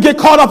wants you to get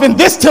caught up in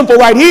this temple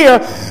right here.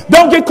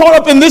 Don't get caught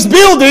up in this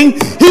building.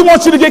 He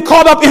wants you to get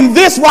caught up in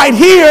this right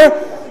here.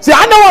 See,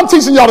 I know I'm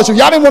teaching y'all the truth.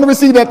 Y'all didn't want to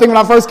receive that thing when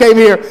I first came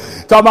here.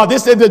 Talking about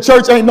this, the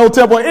church ain't no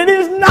temple. It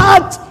is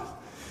not.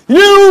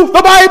 The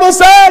Bible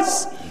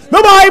says,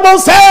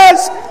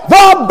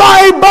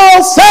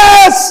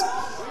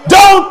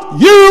 don't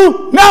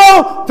you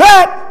know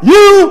that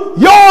you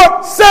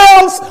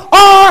yourselves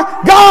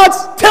are God's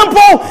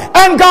temple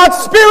and God's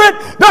Spirit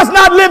does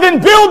not live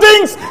in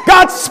buildings?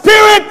 God's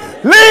Spirit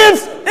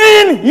lives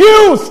in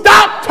you.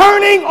 Stop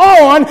turning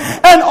on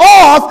and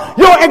off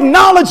your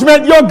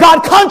acknowledgement, your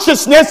God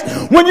consciousness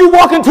when you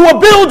walk into a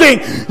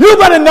building. You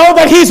better know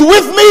that He's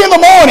with me in the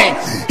morning.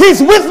 He's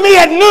with me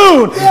at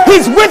noon.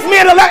 He's with me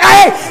at 11.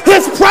 Hey,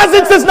 His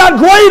presence is not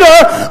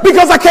greater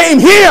because I came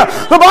here.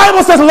 The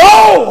Bible says,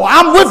 lo,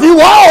 I'm with you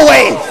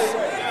always.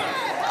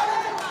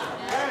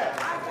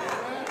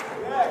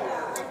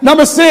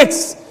 Number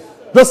 6,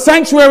 the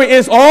sanctuary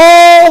is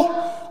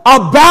all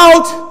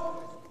about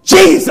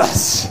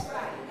Jesus.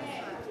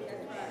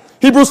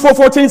 Hebrews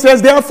 4:14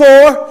 says,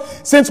 therefore,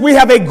 since we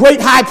have a great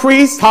high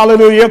priest,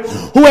 hallelujah,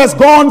 who has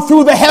gone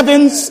through the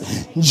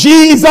heavens,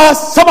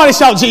 Jesus, somebody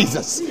shout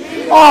Jesus.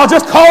 Oh,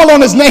 just call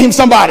on his name,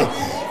 somebody.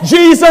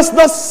 Jesus,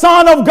 the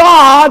Son of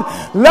God,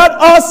 let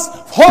us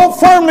hold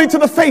firmly to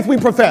the faith we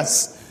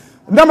profess.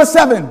 Number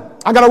 7,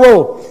 I got to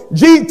roll.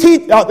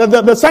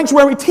 The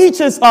sanctuary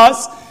teaches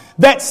us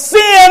that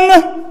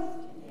sin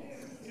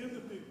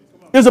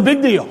is a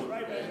big deal.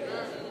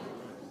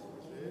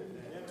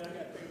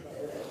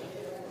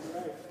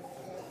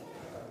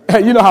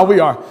 You know how we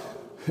are.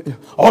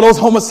 All those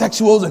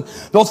homosexuals and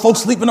those folks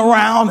sleeping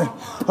around. And,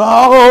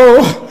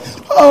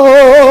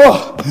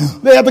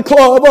 they're at the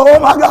club. Oh,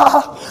 my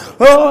God.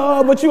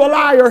 Oh, but you a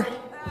liar.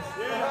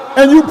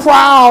 And you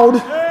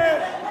proud.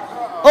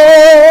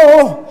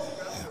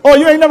 Oh,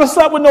 you ain't never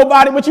slept with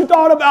nobody, but you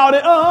thought about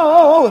it.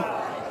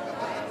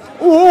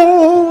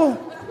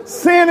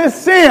 Sin is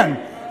sin.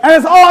 And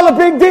it's all a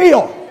big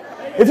deal.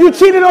 If you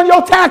cheated on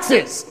your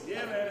taxes,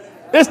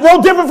 it's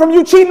no different from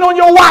you cheating on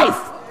your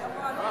wife.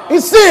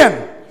 It's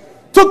sin.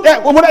 Took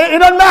that. It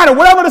doesn't matter.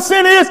 Whatever the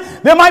sin is,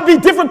 there might be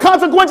different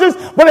consequences,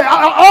 but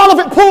all of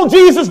it pulled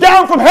Jesus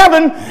down from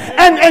heaven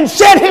and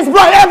shed his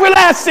blood, every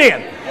last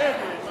sin.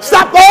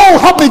 Stop. Oh,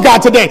 help me,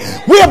 God, today.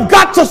 We have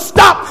got to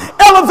stop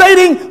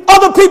elevating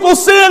other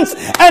people's sins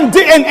and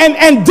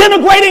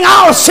denigrating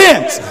our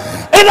sins.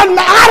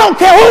 I don't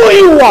care who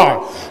you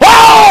are.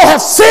 All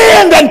have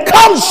sinned and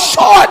come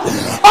short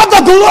of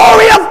the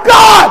glory of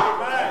God.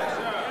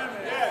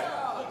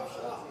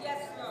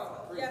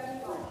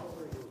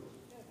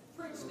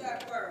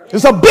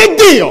 It's a big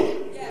deal.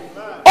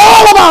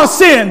 All of our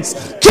sins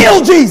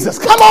kill Jesus.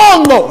 Come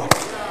on, Lord.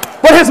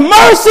 But his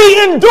mercy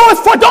endures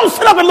for. Don't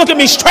sit up and look at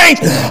me strange.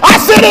 I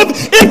said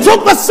it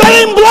took the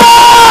same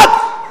blood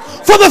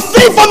for the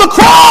thief on the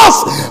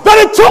cross that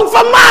it took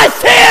for my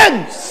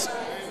sins.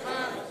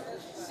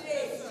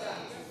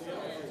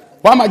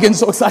 Why am I getting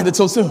so excited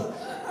so soon?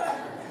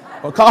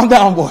 Well, calm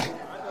down, boy.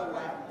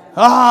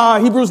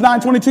 Hebrews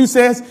 9:22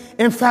 says,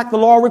 in fact, the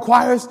law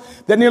requires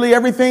that nearly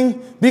everything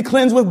be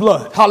cleansed with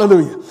blood.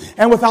 Hallelujah.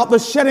 And without the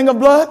shedding of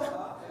blood.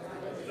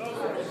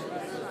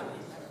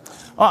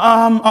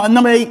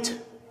 Number 8,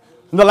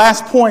 the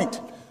last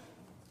point.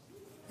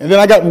 And then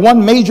I got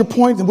one major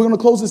point, and we're going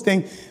to close this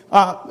thing.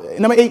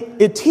 Number 8,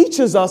 it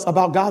teaches us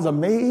about God's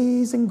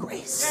amazing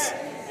grace.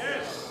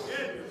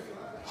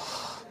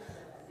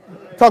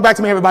 Talk back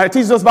to me, everybody. It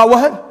teaches us about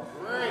what?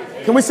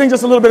 Can we sing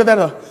just a little bit of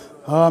that?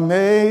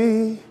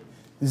 Amazing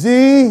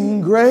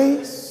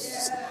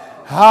grace,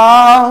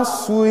 how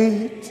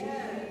sweet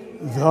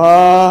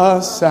the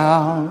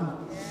sound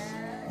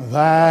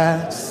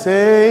that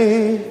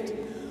saved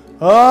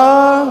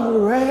A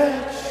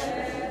wretch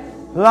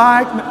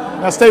like...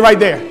 Now stay right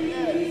there.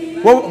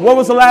 What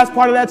was the last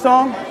part of that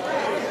song?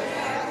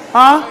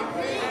 Huh?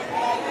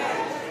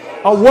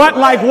 A what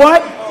like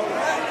what?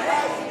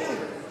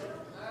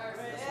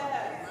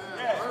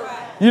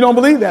 You don't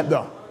believe that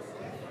though.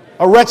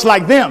 A wretch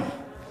like them.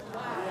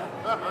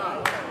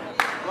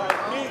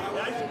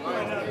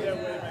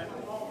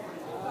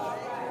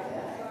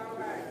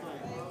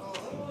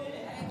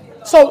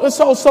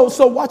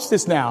 So watch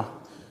this now.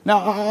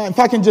 Now, if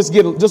I can just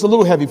get just a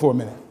little heavy for a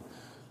minute.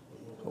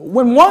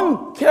 When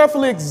one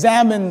carefully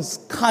examines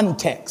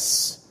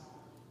context,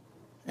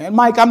 and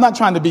Mike, I'm not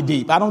trying to be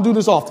deep. I don't do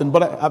this often,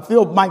 but I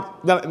feel, Mike,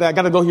 that I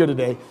got to go here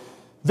today.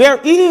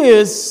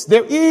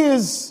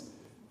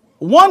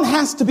 One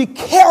has to be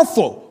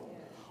careful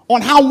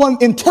on how one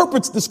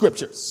interprets the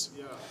scriptures.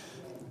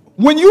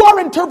 When you are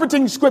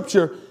interpreting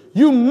scripture,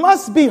 you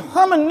must be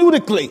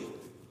hermeneutically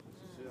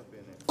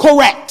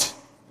correct.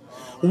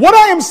 What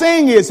I am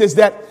saying is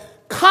that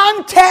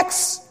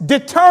context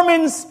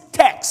determines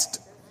text.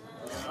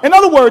 In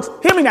other words,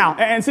 hear me now.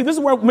 And see, this is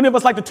where many of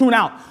us like to tune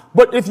out.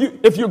 But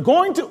if you're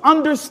going to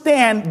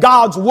understand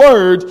God's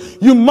word,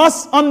 you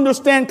must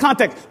understand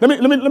context. Let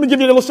me give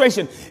you an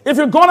illustration. If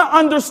you're going to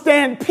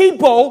understand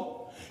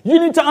people, you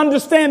need to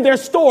understand their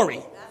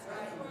story.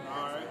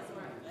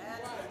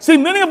 See,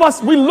 many of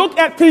us, we look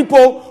at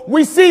people,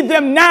 we see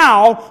them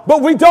now,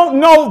 but we don't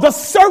know the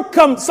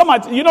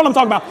you know what I'm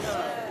talking about.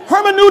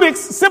 Hermeneutics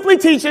simply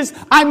teaches,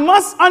 I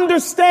must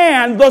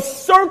understand the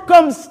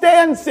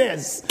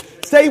circumstances.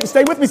 Stay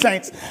with me,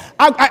 saints.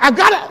 I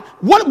gotta,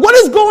 what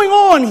is going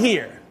on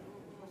here?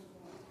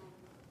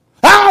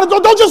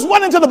 Don't just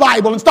run into the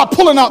Bible and start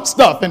pulling out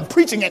stuff and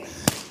preaching it.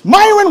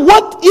 Myron,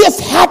 what is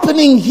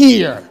happening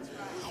here?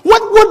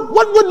 What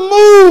would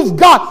move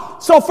God?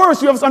 So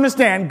first, you have to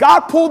understand,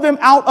 God pulled them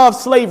out of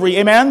slavery.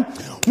 Amen.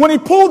 When he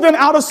pulled them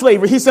out of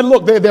slavery, he said,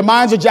 look, their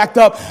minds are jacked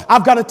up.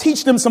 I've got to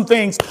teach them some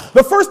things.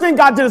 The first thing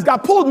God did is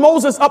God pulled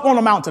Moses up on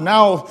a mountain.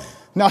 Now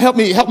help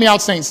me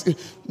out, saints.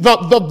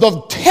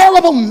 The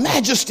terrible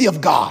majesty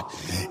of God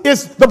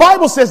is, the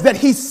Bible says that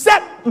he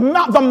set the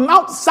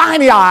Mount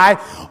Sinai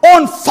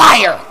on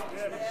fire.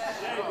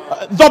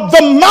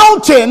 The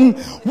mountain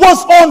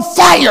was on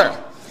fire.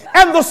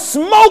 And the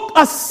smoke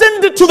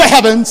ascended to the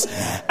heavens,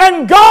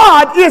 and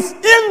God is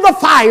in the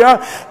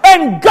fire,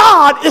 and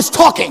God is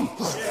talking.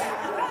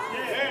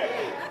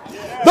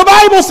 The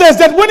Bible says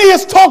that when he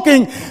is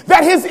talking,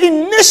 that his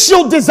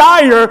initial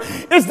desire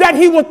is that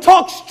he would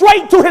talk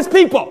straight to his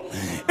people.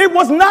 It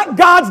was not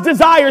God's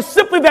desire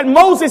simply that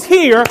Moses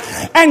hear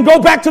and go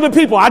back to the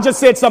people. I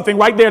just said something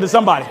right there to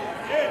somebody.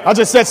 I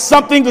just said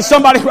something to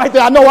somebody right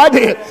there. I know I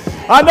did.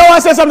 I know I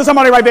said something to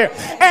somebody right there.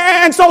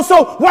 And so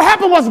what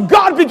happened was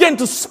God began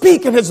to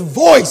speak, and his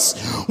voice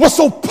was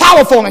so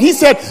powerful. And he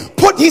said,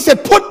 put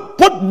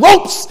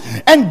ropes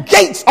and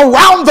gates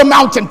around the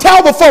mountain.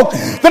 Tell the folk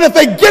that if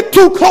they get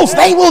too close,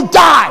 they will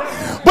die.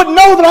 But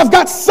know that I've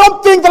got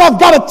something that I've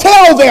got to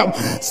tell them,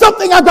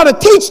 something I've got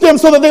to teach them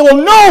so that they will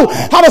know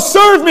how to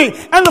serve me.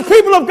 And the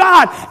people of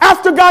God,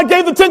 after God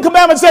gave the 10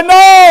 Commandments, said,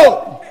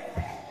 no.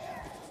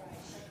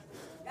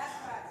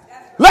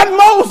 Let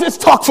Moses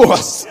talk for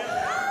us.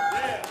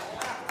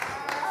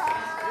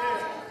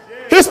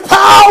 His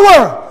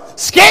power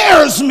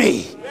scares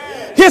me.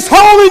 His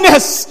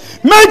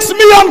holiness makes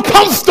me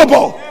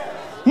uncomfortable.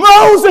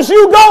 Moses,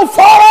 you go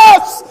for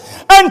us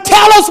and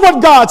tell us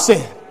what God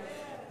said.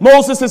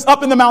 Moses is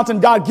up in the mountain.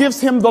 God gives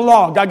him the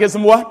law. God gives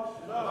him what?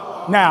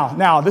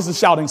 Now, this is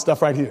shouting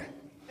stuff right here.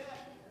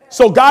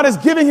 So God is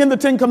giving him the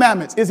 10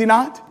 Commandments, is he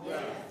not?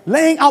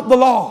 Laying out the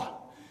law.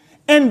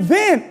 And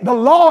then the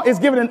law is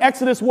given in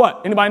Exodus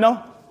what? Anybody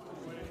know?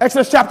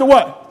 Exodus chapter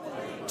what?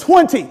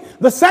 20.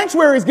 The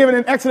sanctuary is given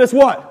in Exodus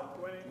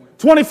what?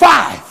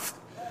 25.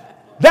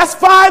 That's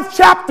 5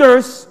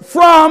 chapters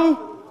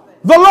from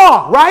the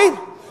law, right?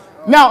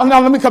 Now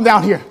let me come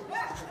down here.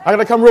 I got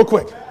to come real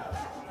quick.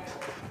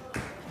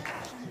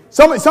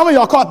 Some of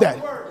y'all caught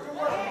that.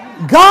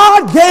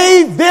 God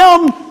gave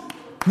them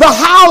the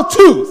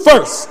how-to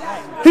first.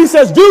 He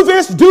says, do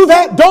this, do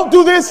that, don't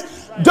do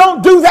this,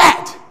 don't do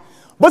that.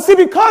 But see,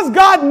 because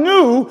God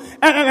knew,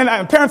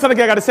 and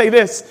parenthetically I got to say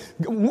this,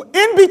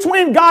 in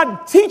between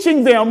God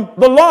teaching them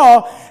the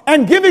law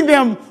and giving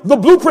them the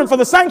blueprint for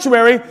the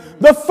sanctuary,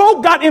 the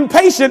folk got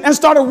impatient and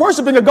started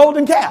worshiping a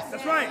golden calf.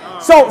 That's right.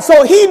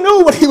 So he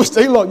knew what he was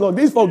saying. Look,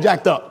 these folk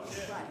jacked up.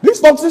 These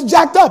folks is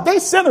jacked up. They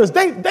sinners.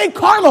 They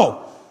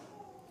carnal.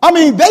 I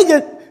mean, they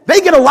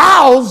get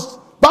aroused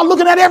by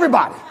looking at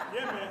everybody.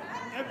 Yeah,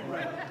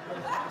 man.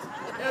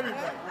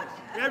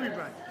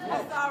 Everybody.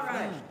 That's all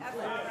right.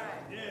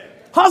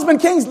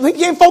 Husband he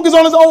can't focus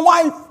on his own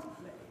wife.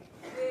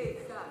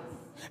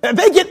 And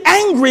they get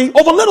angry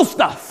over little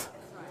stuff.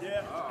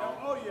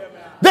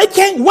 They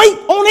can't wait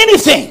on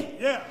anything.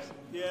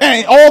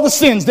 And all the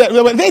sins that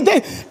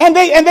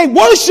they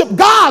worship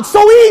God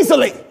so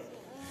easily.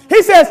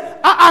 He says,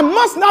 I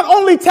must not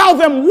only tell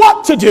them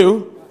what to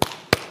do,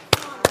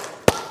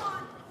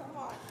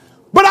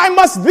 But I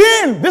must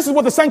then, this is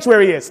what the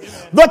sanctuary is.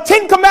 The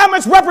 10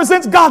 Commandments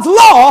represents God's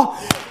law,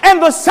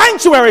 and the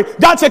sanctuary,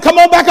 God said, come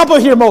on back up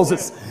here,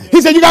 Moses.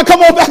 He said, you got to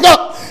come on back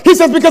up. He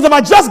says, because if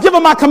I just give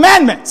them my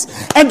commandments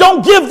and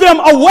don't give them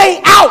a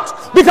way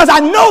out, because I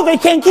know they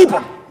can't keep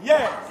them.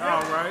 Yes.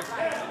 All right.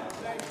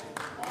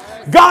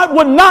 God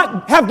would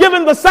not have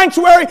given the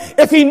sanctuary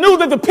if he knew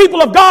that the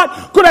people of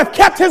God could have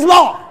kept his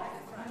law.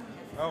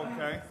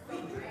 Okay.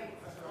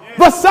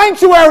 The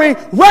sanctuary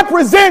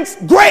represents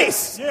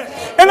grace.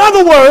 In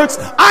other words,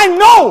 I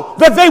know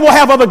that they will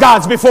have other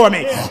gods before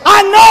me.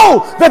 I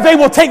know that they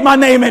will take my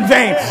name in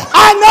vain.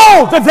 I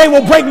know that they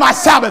will break my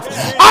Sabbath.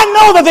 I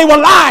know that they will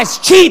lie,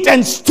 cheat,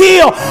 and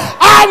steal.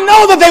 I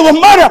know that they will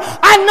murder.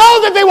 I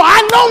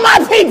know my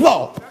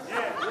people.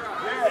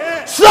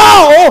 So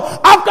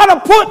I've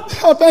got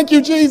to thank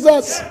you,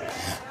 Jesus.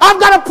 I've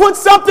got to put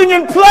something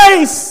in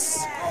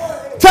place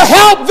to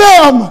help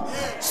them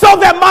so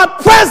that my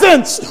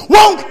presence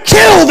won't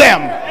kill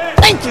them.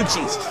 Thank you,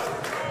 Jesus.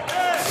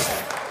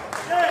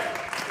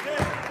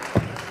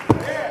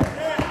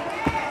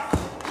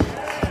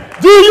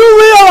 Do you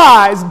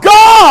realize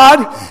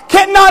God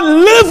cannot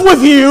live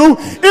with you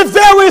if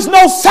there is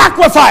no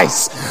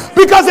sacrifice?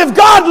 Because if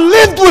God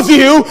lived with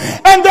you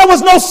and there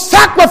was no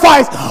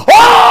sacrifice,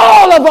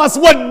 all of us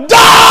would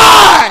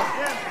die.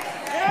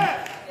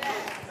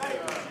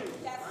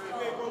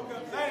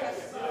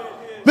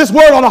 This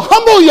word ought to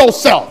humble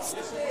yourself.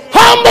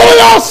 Humble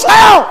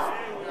yourself.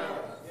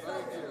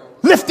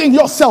 Lifting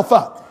yourself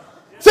up.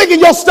 Thinking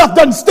your stuff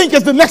doesn't stink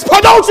as the next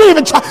part. Don't you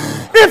even try.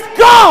 If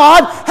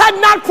God had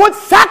not put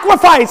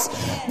sacrifice,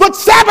 the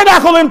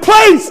tabernacle in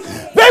place,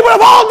 they would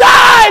have all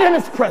died in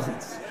his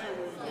presence.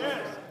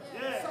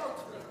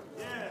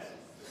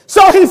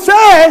 So he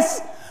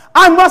says,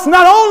 I must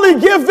not only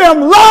give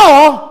them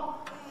law,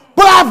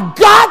 but I've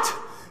got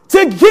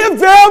to give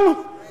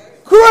them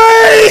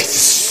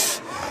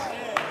grace.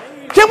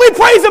 Can we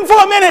praise him for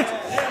a minute?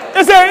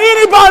 Is there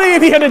anybody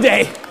in here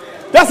today?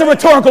 That's a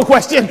rhetorical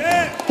question.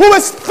 Who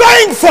is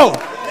thankful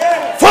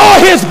for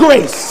his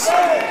grace?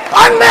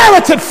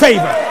 Unmerited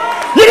favor.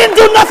 You didn't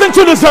do nothing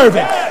to deserve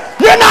it.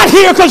 You're not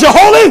here because you're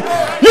holy.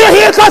 You're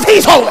here because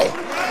he's holy.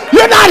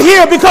 You're not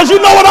here because you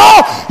know it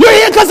all. You're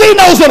here because he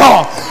knows it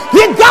all.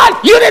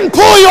 You didn't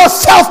pull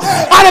yourself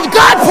out of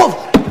God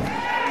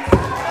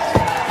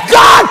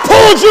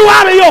pulled you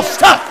out of your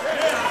stuff.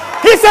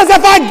 He says,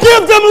 if I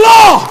give them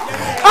law,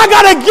 I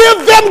got to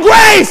give them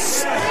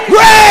grace.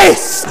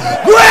 Grace.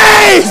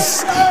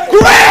 Grace.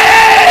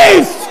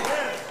 Grace.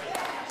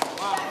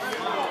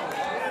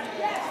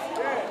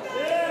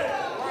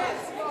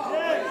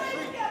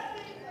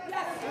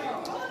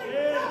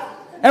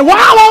 And while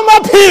I'm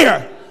up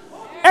here,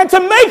 and to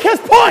make his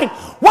point,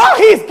 while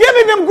he's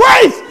giving them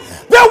grace,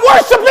 they're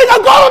worshiping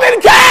a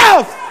golden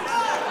calf.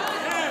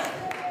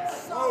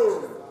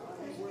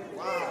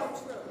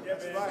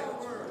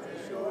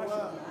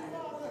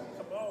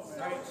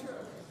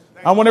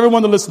 I want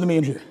everyone to listen to me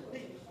in here.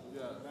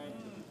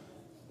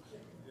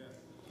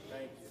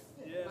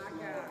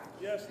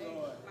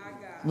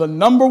 The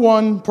number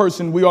one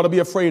person we ought to be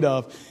afraid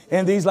of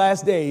in these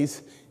last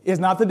days is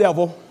not the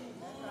devil,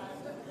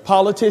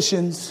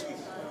 politicians,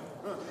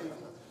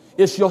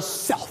 it's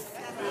yourself.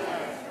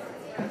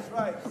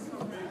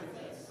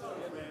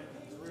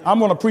 I'm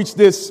going to preach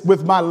this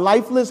with my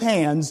lifeless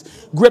hands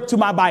gripped to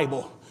my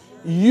Bible.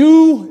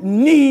 You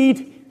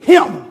need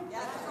him.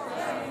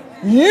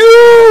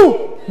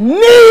 You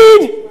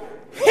need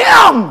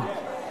him.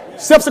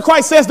 Steps of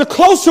Christ says the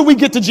closer we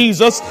get to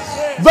Jesus,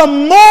 the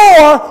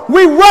more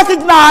we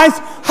recognize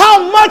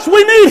how much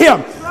we need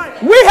him.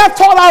 We have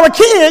taught our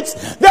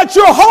kids that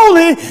you're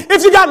holy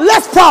if you got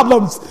less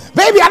problems.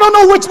 Baby, I don't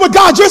know what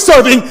God you're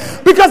serving,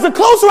 because the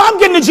closer I'm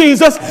getting to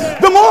Jesus,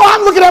 the more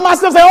I'm looking at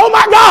myself and saying, oh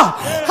my God,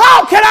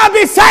 how can I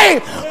be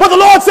saved? But the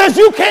Lord says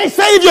you can't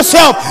save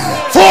yourself,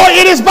 for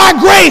it is by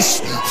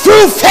grace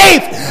through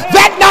faith,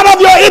 that not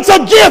of your, it's a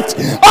gift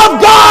of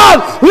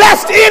God,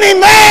 lest any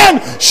man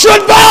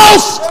should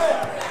boast.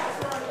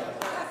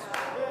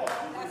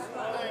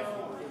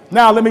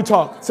 Now let me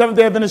talk.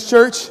 Seventh-day Adventist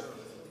Church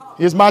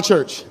is my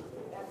church.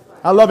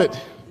 I love it.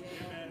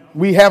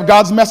 We have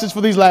God's message for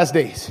these last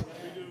days,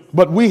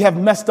 but we have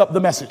messed up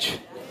the message.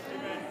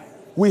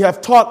 We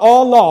have taught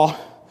all law,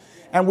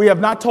 and we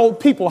have not told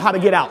people how to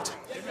get out.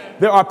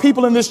 There are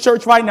people in this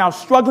church right now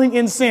struggling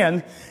in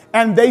sin,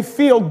 and they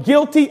feel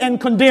guilty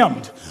and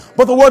condemned.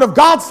 But the word of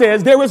God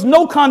says there is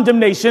no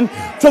condemnation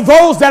to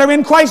those that are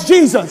in Christ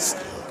Jesus.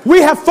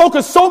 We have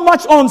focused so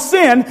much on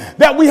sin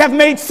that we have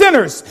made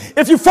sinners.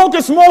 If you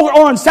focus more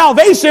on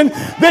salvation,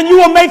 then you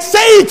will make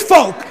saved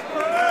folk.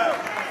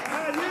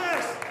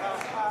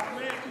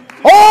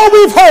 All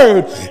we've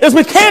heard is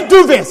we can't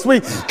do this, we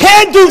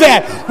can't do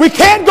that, we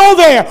can't go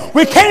there,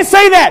 we can't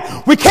say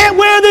that, we can't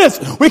wear this,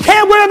 we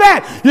can't wear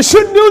that, you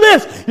shouldn't do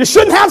this, you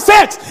shouldn't have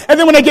sex. And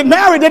then when they get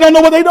married, they don't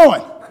know what they're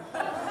doing.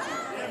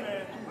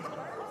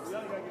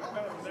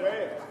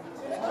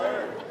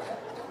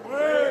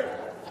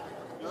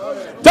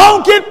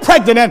 don't get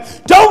pregnant, and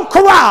don't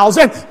carouse,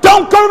 and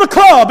don't go to the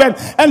club,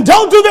 and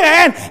don't do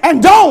that,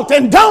 and don't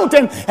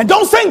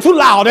sing too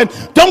loud, and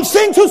don't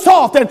sing too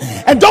soft, and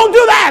don't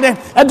do that,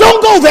 and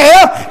don't go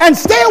there, and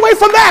stay away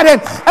from that,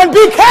 and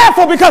be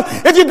careful, because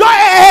if you go,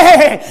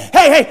 hey,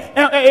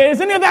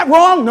 is any of that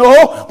wrong?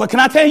 No, but can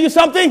I tell you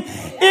something?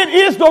 It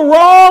is the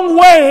wrong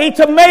way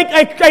to make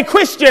a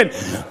Christian.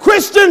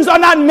 Christians are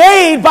not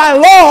made by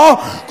law.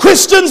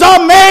 Christians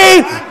are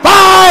made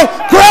by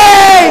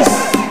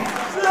grace.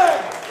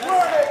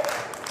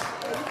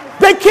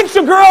 They kicked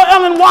your girl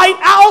Ellen White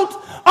out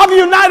of the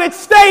United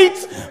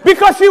States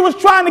because she was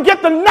trying to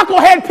get the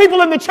knucklehead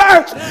people in the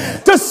church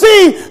to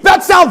see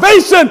that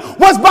salvation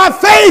was by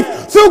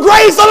faith through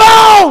grace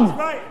alone.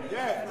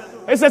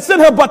 They said,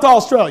 send her butt to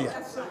Australia.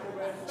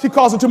 She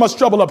causing too much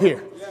trouble up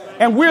here.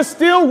 And we're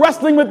still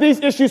wrestling with these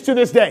issues to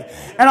this day.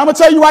 And I'm going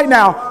to tell you right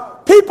now,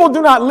 people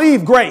do not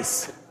leave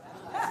grace.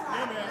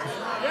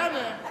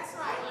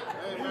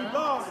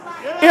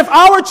 If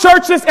our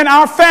churches and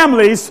our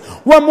families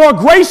were more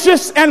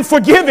gracious and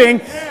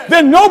forgiving,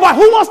 then nobody,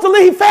 who wants to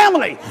leave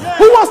family?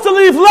 Who wants to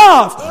leave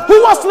love?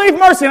 Who wants to leave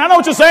mercy? And I know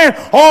what you're saying.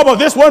 Oh, but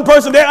this one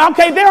person there.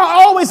 Okay, there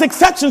are always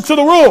exceptions to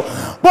the rule.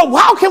 But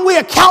how can we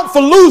account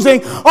for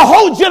losing a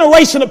whole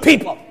generation of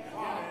people?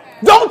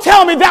 Don't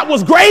tell me that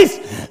was grace.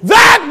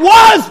 That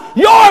was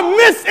your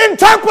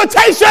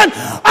misinterpretation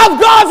of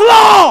God's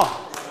law.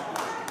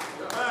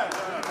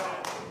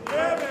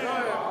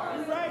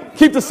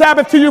 Keep the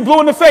Sabbath till you're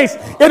blue in the face.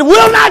 It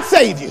will not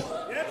save you.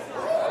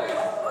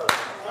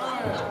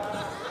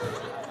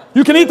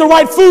 You can eat the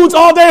right foods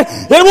all day.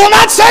 It will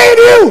not save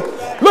you.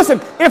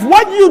 Listen, if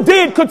what you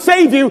did could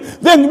save you,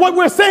 then what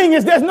we're saying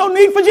is there's no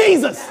need for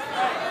Jesus.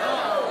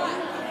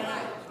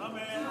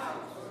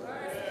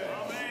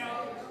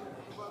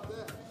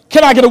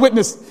 Can I get a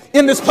witness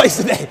in this place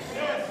today?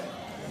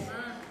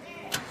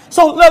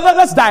 So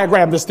let's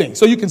diagram this thing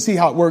so you can see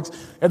how it works.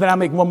 And then I'll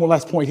make one more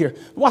last point here.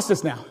 Watch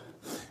this now.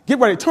 Get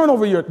ready. Turn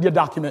over your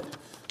document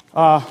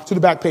to the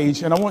back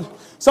page. And I want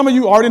some of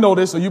you already know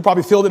this, or you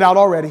probably filled it out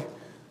already.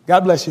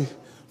 God bless you.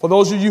 For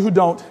those of you who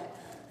don't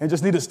and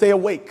just need to stay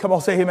awake, come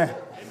on, say amen.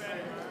 Amen.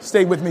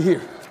 Stay with me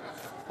here.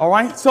 All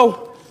right.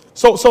 So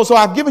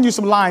I've given you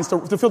some lines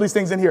to fill these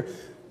things in here.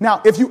 Now,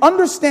 if you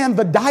understand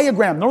the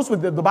diagram, notice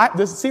with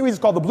this series is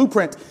called The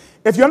Blueprint.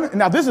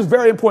 Now, this is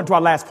very important to our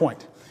last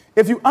point.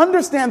 If you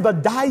understand the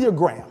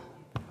diagram,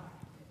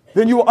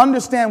 then you will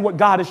understand what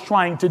God is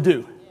trying to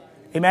do.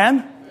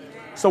 Amen?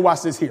 So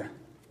watch this here.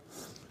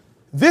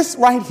 This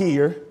right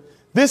here,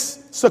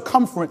 this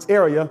circumference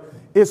area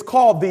is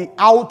called the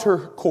outer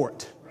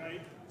court.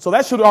 So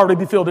that should already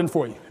be filled in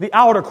for you. The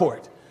outer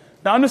court.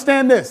 Now,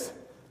 understand this.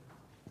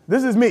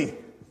 This is me.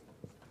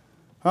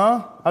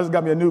 I just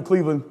got me a new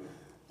Cleveland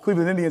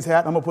Indians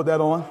hat. I'm going to put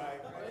that on.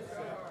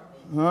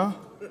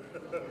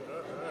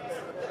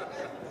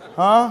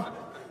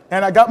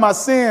 And I got my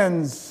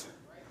sins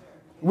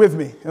with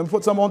me. And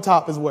put some on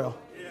top as well.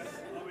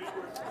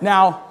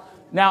 Now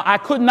I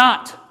could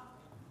not.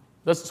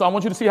 So I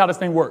want you to see how this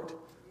thing worked.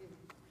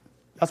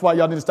 That's why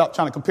y'all need to stop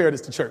trying to compare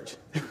this to church.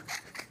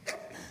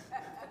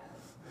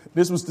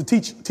 This was to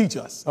teach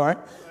us, all right?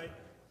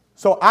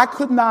 So I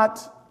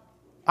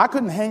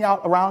couldn't hang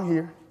out around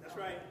here.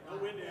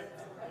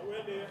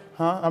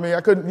 I mean,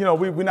 I couldn't,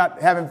 we're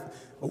not having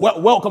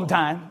welcome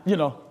time,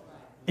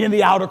 in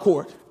the outer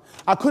court.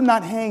 I could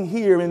not hang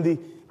here in the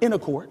inner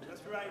court.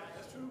 That's right.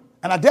 That's true.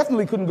 And I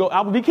definitely couldn't go.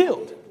 I would be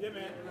killed. Yeah,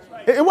 man. That's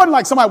right. It wasn't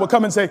like somebody would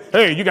come and say,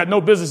 hey, you got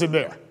no business in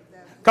there.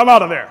 Come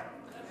out of there.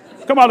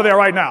 Come out of there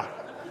right now.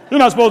 You're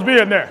not supposed to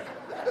be in there.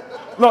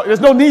 Look,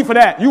 there's no need for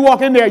that. You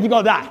walk in there, you're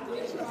going to die.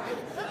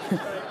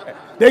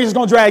 They're just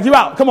going to drag you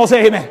out. Come on,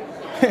 say amen.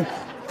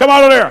 Come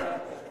out of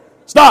there.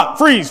 Stop.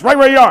 Freeze. Right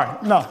where you are.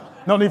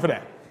 No need for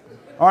that.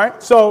 All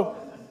right, so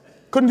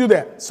couldn't do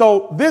that.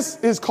 So this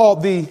is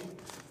called the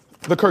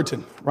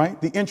curtain, right?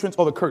 The entrance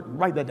or the curtain.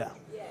 Write that down.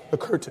 The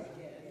curtain.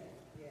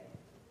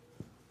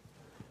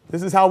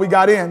 This is how we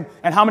got in.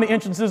 And how many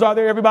entrances are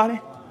there,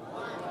 everybody?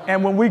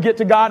 And when we get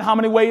to God, how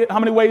many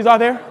ways are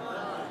there?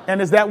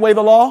 And is that way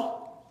the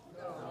law?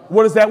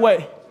 What is that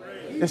way?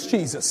 It's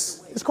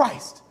Jesus. It's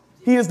Christ.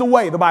 He is the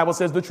way, the Bible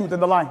says, the truth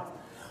and the life.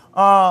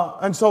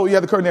 And so you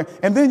have the curtain there.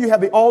 And then you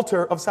have the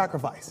altar of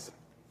sacrifice.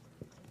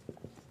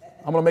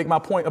 I'm going to make my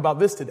point about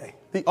this today.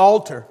 The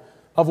altar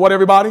of what,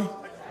 everybody?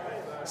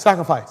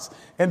 Sacrifice.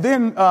 And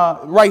then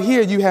right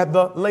here you have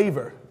the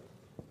laver.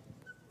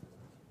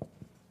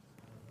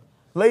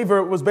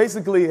 Laver was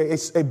basically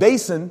a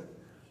basin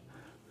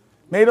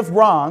made of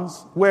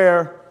bronze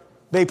where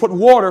they put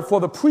water for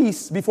the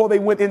priests before they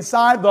went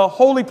inside the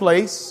holy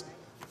place.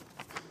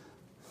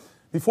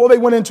 Before they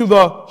went into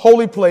the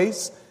holy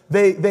place,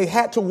 they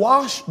had to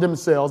wash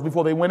themselves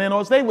before they went in, or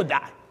else they would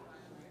die.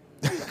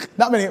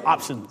 Not many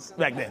options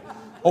back then.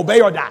 Obey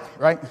or die,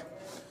 right?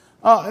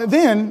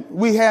 Then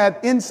we had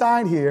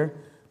inside here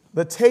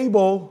the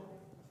table,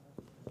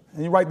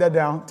 and you write that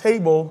down,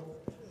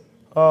 table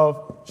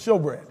of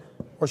showbread,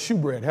 or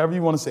shewbread, however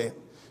you want to say it.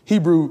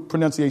 Hebrew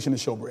pronunciation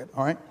is showbread,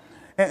 all right?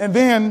 And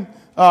then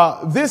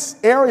this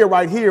area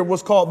right here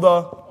was called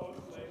the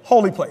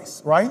holy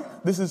place, right?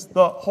 This is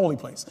the holy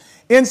place.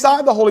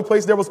 Inside the holy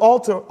place, there was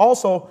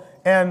also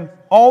an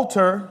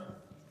altar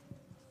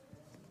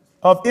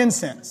of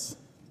incense.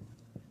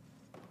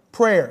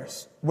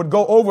 Prayers would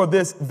go over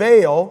this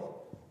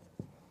veil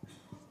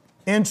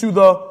into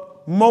the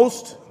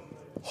most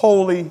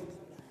holy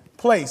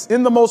place.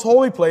 In the most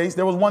holy place,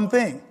 there was one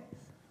thing.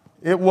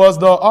 It was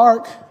the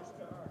Ark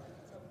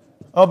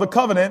of the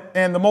Covenant,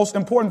 and the most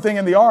important thing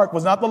in the Ark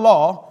was not the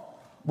law,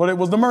 but it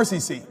was the mercy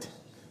seat,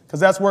 because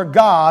that's where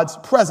God's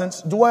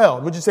presence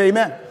dwelled. Would you say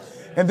amen?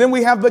 And then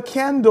we have the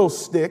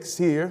candlesticks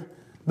here,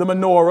 the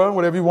menorah,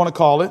 whatever you want to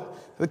call it.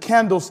 The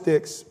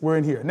candlesticks were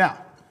in here. Now,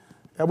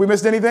 have we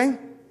missed anything?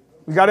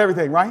 We got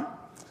everything, right?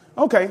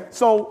 Okay,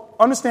 so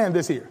understand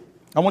this here.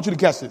 I want you to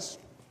catch this.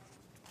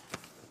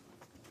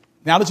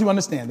 Now that you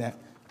understand that,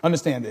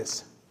 understand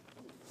this.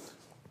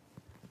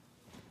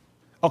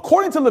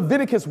 According to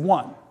Leviticus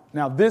 1,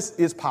 now this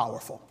is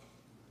powerful.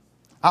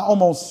 I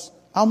almost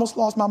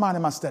lost my mind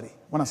in my study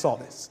when I saw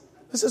this.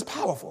 This is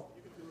powerful.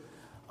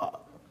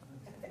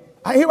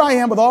 Here I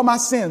am with all my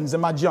sins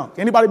and my junk.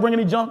 Anybody bring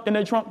any junk in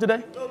their trunk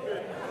today?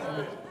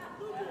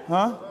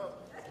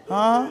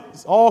 Huh?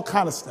 It's all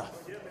kind of stuff.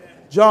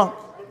 Junk.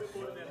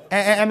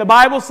 And the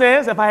Bible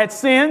says if I had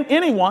sinned,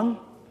 anyone,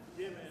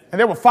 and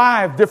there were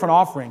 5 different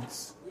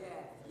offerings.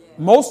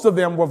 Most of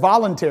them were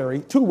voluntary.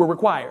 2 were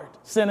required.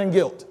 Sin and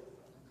guilt.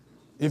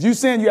 If you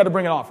sin, you had to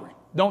bring an offering.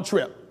 Don't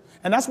trip.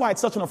 And that's why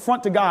it's such an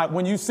affront to God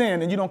when you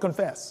sin and you don't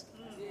confess.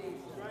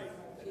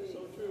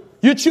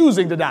 You're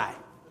choosing to die.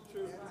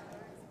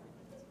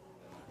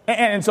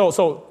 And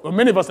so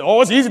many of us say,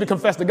 oh, it's easy to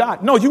confess to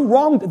God. No, you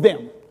wronged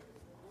them.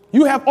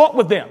 You have aught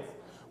with them.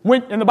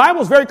 And the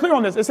Bible is very clear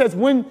on this. It says,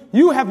 when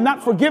you have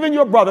not forgiven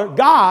your brother,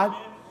 God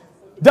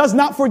does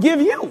not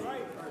forgive you.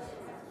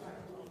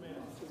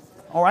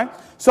 All right.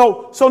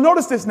 So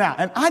notice this now.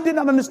 And I did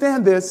not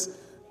understand this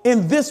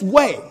in this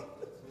way.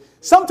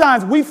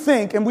 Sometimes we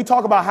think and we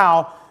talk about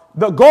how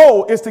the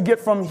goal is to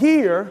get from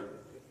here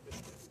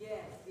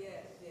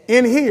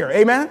in here.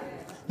 Amen.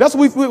 That's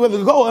what we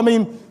the goal. I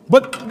mean,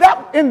 but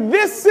that in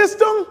this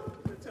system,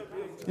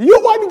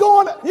 you weren't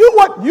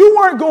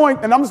going,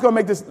 and I'm just going to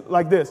make this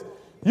like this.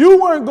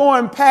 You weren't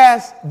going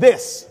past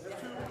this.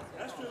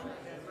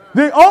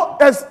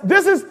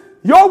 This is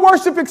your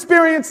worship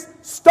experience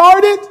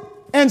started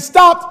and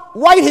stopped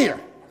right here.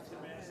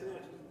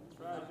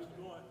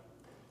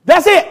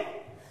 That's it.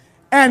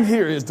 And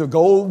here is the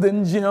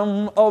golden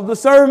gem of the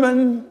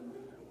sermon.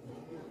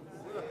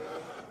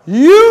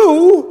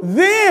 You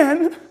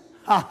then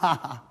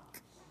had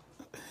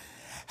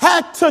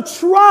to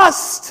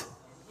trust.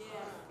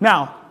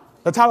 Now,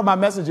 the title of my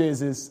message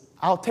is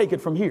I'll take it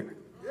from here.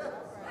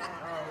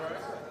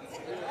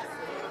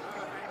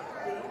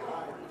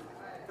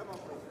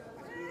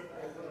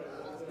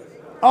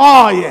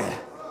 Oh, yeah.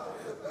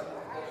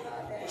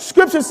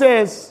 Scripture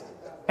says,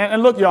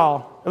 and look,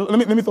 y'all,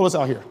 let me throw this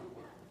out here.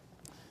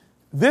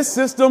 This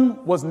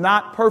system was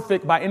not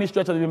perfect by any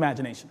stretch of the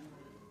imagination.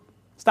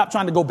 Stop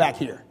trying to go back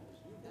here.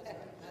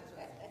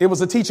 It was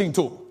a teaching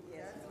tool.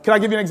 Can I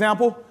give you an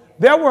example?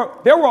 There were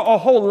a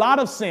whole lot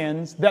of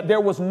sins that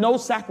there was no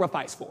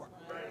sacrifice for.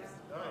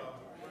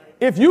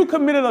 If you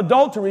committed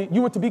adultery,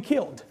 you were to be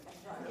killed.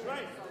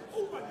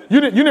 You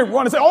didn't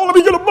run and say, oh, let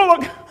me get a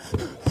bullock.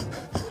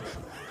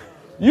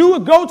 You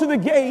would go to the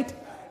gate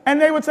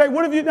and they would say,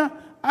 what have you done?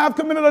 I've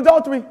committed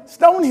adultery.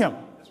 Stone him.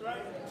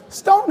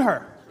 Stone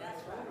her.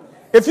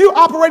 If you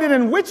operated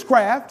in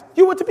witchcraft,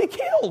 you were to be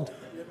killed.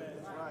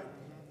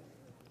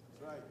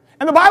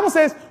 And the Bible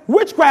says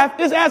witchcraft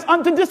is as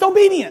unto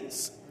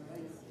disobedience.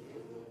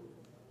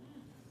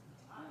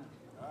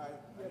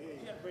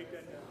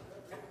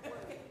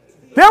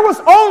 There was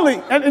only,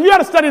 and you got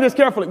to study this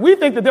carefully. We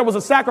think that there was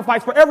a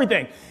sacrifice for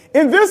everything.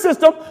 In this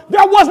system,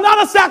 there was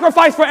not a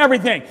sacrifice for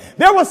everything.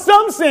 There were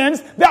some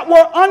sins that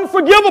were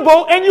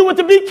unforgivable and you were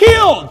to be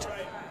killed.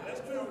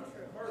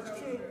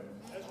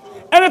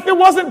 And if it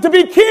wasn't to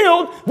be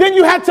killed, then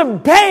you had to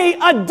pay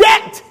a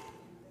debt.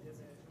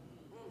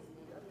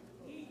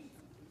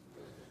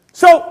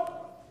 So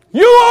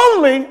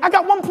I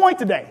got one point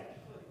today.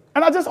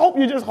 And I just hope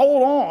you just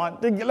hold on.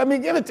 Let me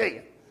give it to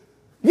you.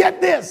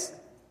 Get this.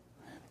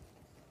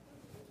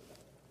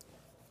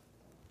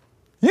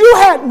 You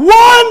had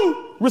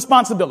one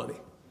responsibility.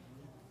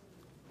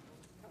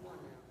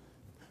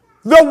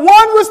 The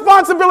one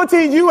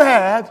responsibility you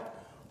had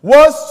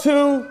was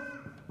to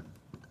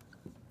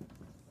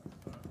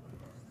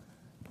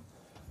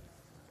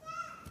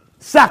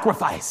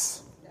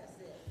sacrifice.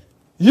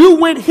 You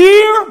went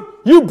here,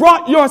 you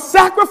brought your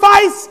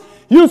sacrifice,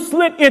 you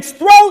slit its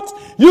throat,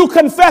 you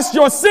confessed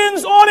your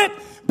sins on it,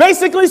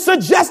 basically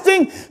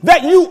suggesting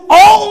that you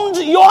owned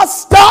your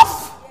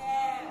stuff.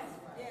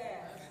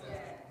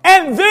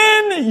 And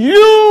then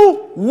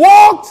you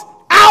walked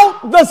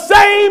out the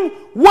same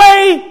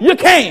way you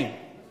came.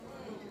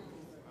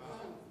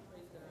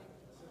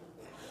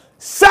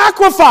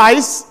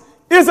 Sacrifice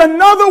is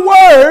another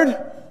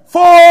word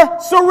for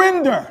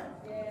surrender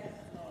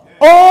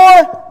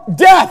or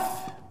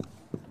death.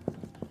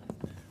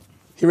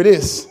 Here it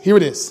is.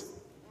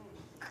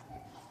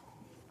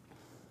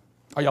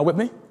 Are y'all with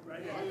me?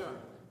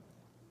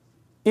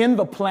 In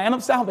the plan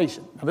of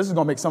salvation. Now, this is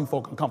going to make some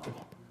folk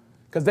uncomfortable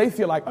because they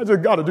feel like, I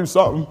just got to do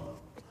something.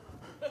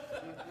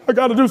 I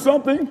got to do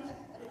something.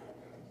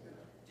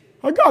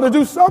 I got to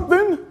do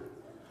something.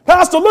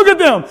 Pastor, look at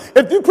them.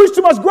 If you preach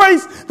too much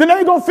grace, then they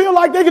ain't going to feel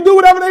like they can do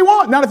whatever they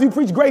want. Not if you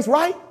preach grace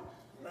right.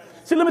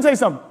 See, let me tell you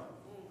something.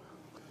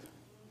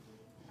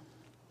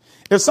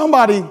 If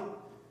somebody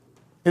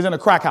is in a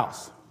crack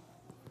house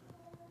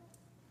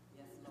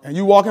and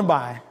you walking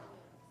by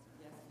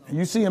and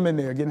you see them in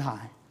there getting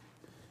high,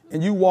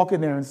 and you walk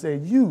in there and say,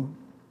 you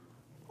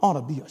ought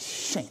to be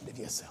ashamed of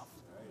yourself.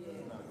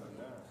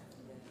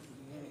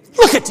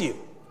 Look at you.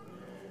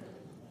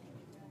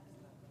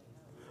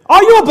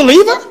 Are you a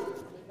believer?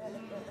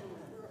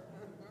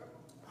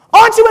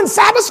 Aren't you in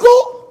Sabbath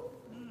school?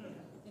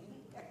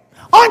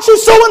 Aren't you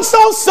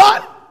so-and-so's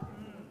son?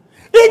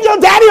 Isn't your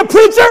daddy a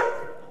preacher?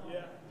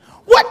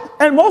 What?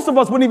 And most of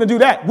us wouldn't even do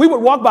that. We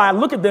would walk by and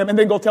look at them and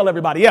then go tell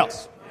everybody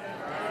else.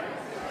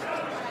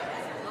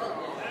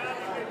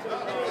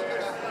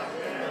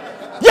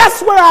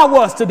 Guess where I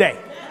was today?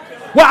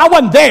 Well, I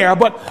wasn't there,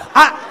 but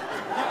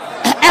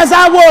as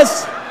I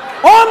was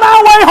on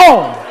my way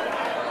home,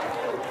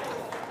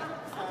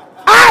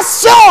 I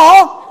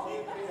saw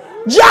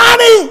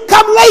Johnny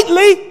come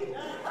lately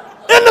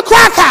in the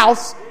crack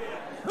house,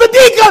 the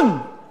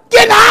deacon,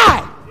 getting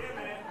high.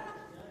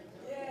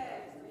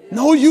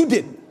 No, you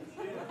didn't.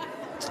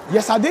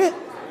 Yes, I did.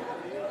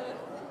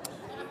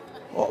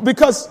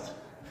 Because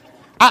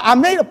I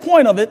made a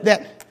point of it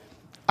that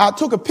I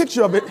took a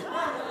picture of it.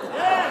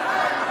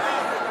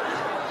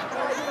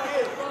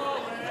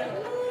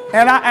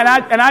 And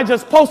I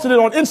just posted it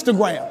on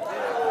Instagram.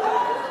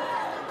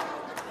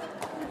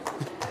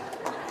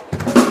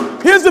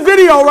 Here's the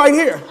video right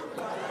here.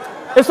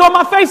 It's on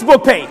my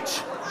Facebook page.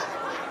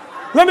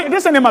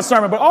 This ain't in my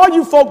sermon, but all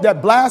you folk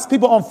that blast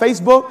people on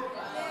Facebook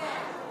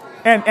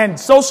and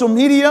social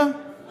media,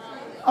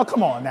 oh,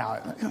 come on now.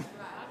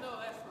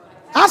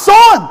 I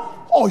saw him.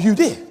 Oh, you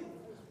did?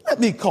 Let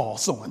me call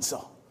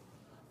so-and-so.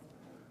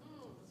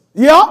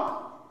 Yep.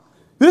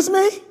 This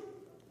me?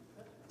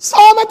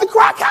 Saw him at the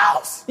crack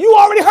house. You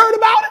already heard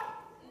about it?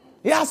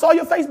 Yeah, I saw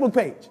your Facebook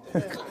page.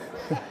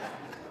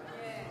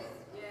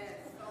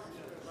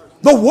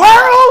 The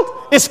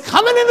world is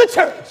coming in the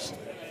church.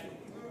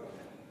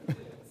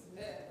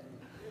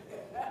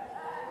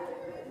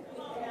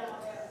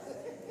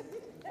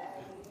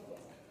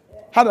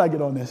 How did I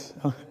get on this?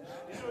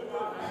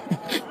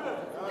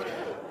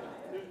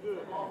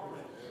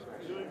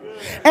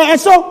 And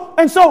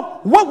so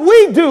what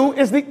we do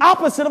is the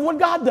opposite of what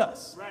God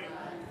does.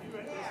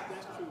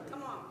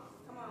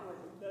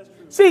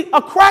 See,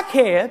 a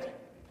crackhead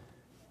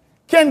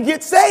can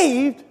get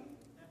saved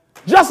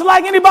just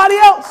like anybody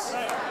else.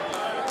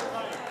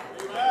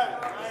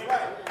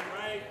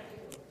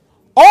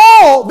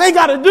 All they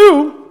got to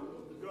do,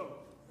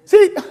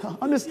 see,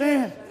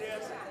 understand,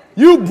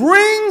 you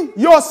bring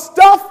your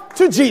stuff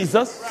to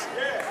Jesus.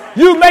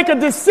 You make a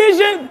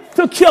decision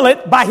to kill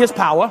it by his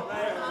power.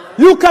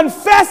 You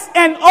confess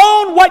and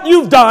own what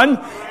you've done.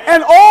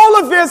 And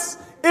all of this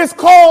is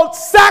called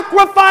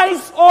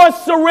sacrifice or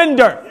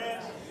surrender.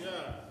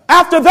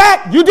 After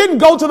that, you didn't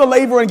go to the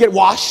laver and get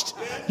washed.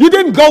 You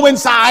didn't go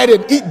inside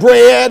and eat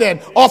bread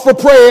and offer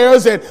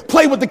prayers and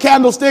play with the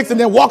candlesticks and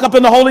then walk up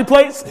in the holy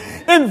place.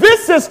 In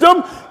this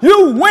system,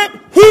 you went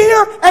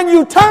here and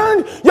you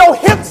turned your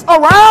hips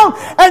around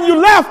and you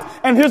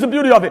left. And here's the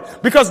beauty of it.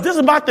 Because this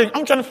is my thing.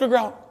 I'm trying to figure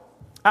out.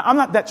 I'm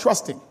not that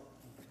trusting.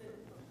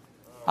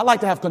 I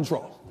like to have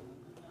control.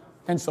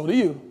 And so do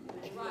you.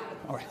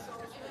 All right.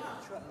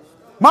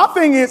 My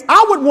thing is,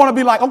 I would want to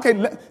be like,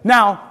 okay,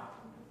 now,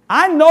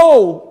 I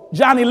know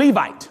Johnny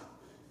Levite.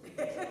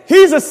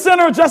 He's a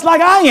sinner just like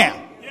I am.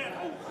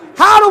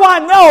 How do I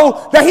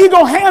know that he's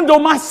going to handle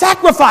my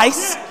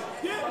sacrifice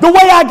the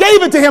way I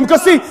gave it to him?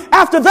 Because see,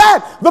 after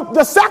that,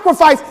 the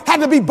sacrifice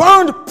had to be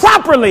burned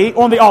properly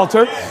on the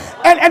altar.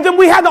 And then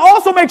we had to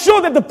also make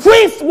sure that the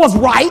priest was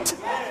right.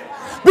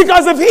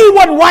 Because if he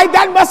wasn't right,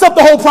 that messed up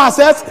the whole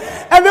process.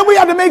 And then we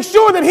had to make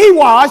sure that he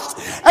washed.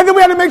 And then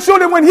we had to make sure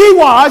that when he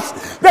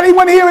washed, that he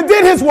went here and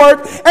did his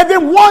work. And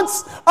then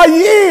once a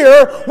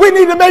year, we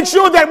need to make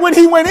sure that when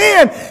he went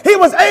in, he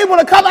was able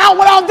to come out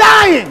without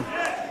dying.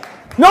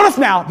 Notice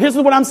now, here's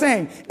what I'm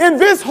saying. In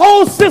this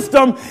whole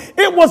system,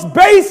 it was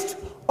based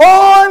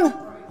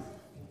on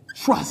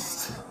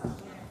trust.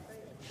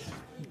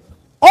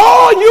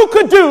 All you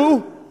could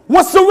do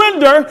was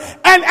surrender,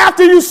 and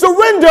after you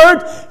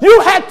surrendered,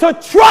 you had to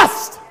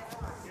trust.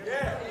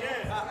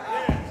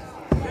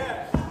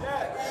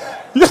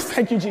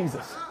 Thank you,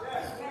 Jesus.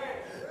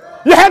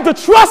 You had to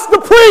trust the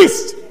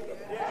priest.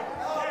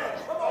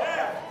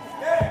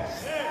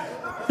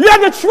 You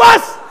had to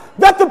trust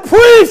that the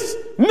priest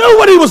knew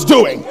what he was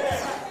doing.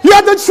 You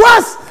had to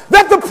trust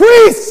that the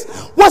priest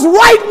was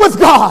right with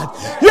God.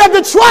 You had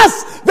to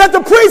trust that the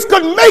priest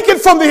could make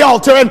it from the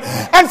altar and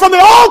from the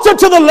altar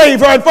to the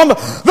laver and from the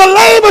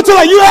laver to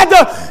the, you had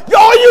to,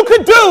 all you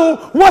could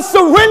do was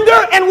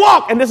surrender and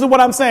walk. And this is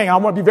what I'm saying. I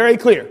want to be very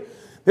clear.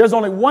 There's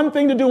only one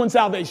thing to do in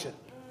salvation.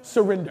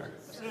 surrender.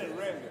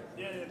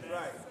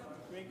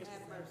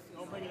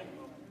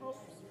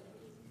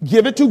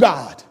 Give it to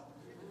God.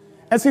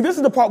 And see, this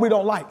is the part we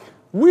don't like.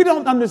 We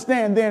don't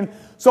understand then,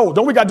 so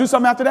don't we got to do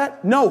something after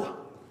that? No.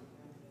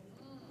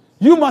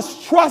 You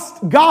must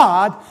trust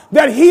God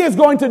that he is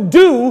going to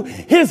do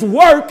his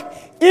work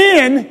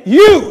in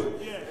you.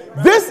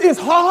 This is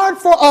hard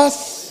for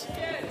us.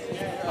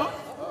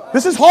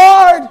 This is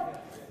hard.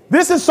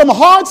 This is some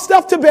hard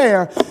stuff to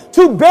bear.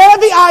 To bear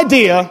the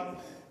idea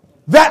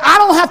that I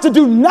don't have to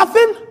do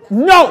nothing.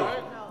 No.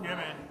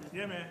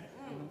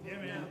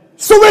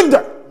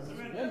 Surrender.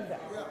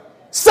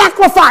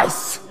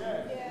 Sacrifice.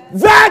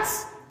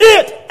 That's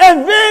it.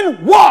 And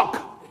then walk.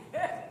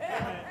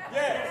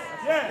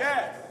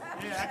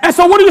 And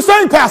so what are you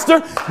saying,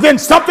 Pastor? Then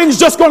something's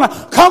just going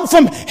to come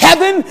from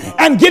heaven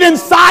and get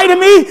inside of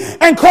me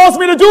and cause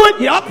me to do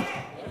it? Yup.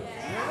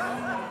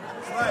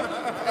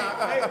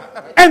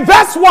 And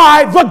that's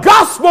why the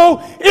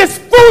gospel is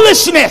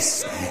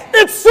foolishness.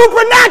 It's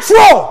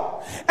supernatural.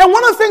 And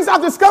one of the things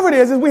I've discovered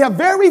is we have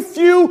very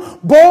few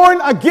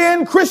born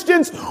again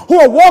Christians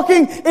who are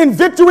walking in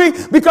victory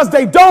because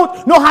they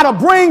don't know how to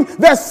bring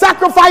their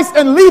sacrifice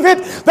and leave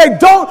it. They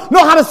don't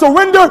know how to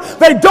surrender.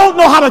 They don't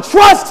know how to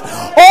trust.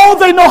 All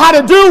they know how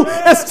to do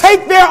is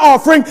take their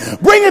offering,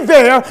 bring it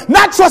there,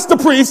 not trust the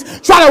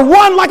priest, try to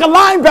run like a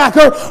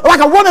linebacker, like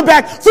a running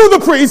back through the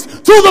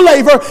priest, to the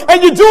laver,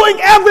 and you're doing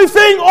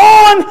everything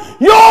on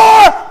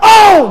your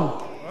own.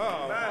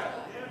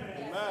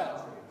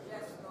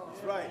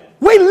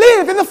 We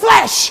live in the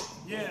flesh.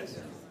 Yes.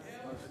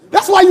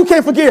 That's why you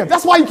can't forgive.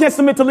 That's why you can't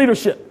submit to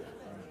leadership.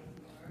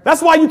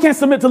 That's why you can't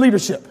submit to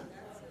leadership.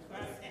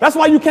 That's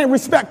why you can't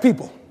respect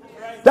people.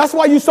 That's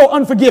why you're so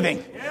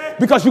unforgiving.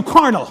 Because you're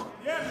carnal.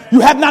 You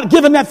have not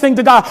given that thing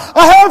to God.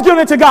 I have given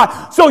it to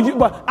God. So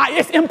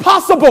it's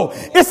impossible.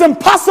 It's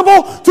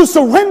impossible to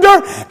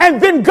surrender and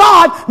then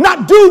God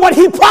not do what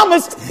he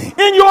promised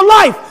in your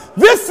life.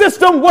 This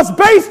system was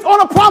based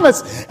on a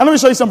promise. And let me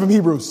show you something from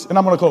Hebrews. And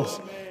I'm going to close.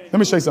 Let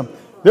me show you something.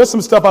 There's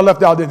some stuff I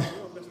left out, didn't I?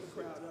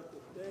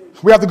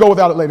 We have to go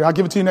without it later. I'll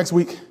give it to you next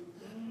week.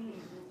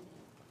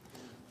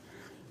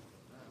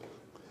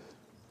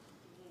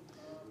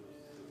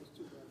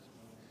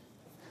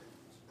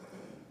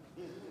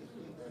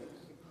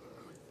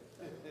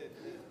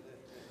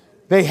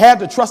 They had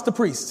to trust the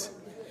priest.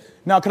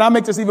 Now, can I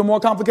make this even more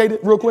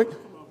complicated real quick?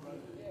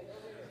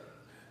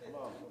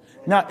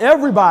 Now,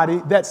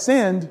 everybody that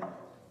sinned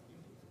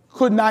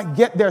could not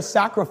get their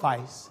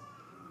sacrifice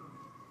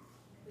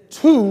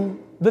to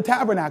the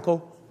tabernacle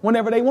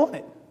whenever they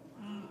wanted.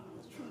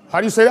 How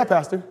do you say that,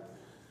 Pastor?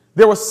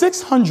 There were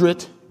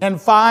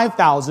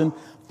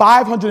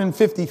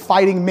 605,550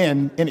 fighting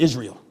men in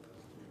Israel.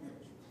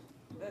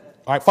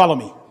 All right, follow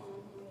me.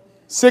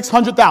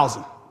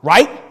 600,000,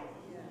 right?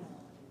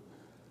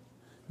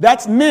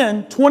 That's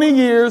men 20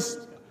 years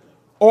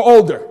or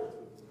older.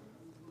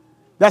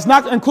 That's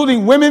not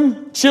including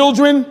women,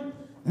 children,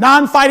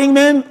 non-fighting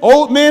men,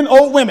 old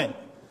women.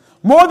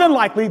 More than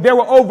likely, there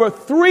were over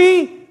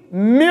 3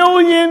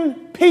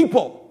 million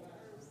people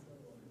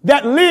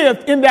that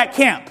lived in that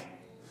camp.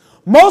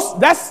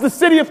 That's the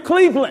city of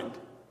Cleveland.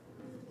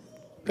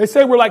 They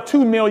say we're like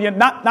 2 million,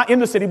 not in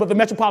the city, but the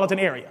metropolitan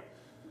area.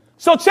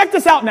 So check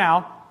this out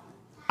now.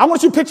 I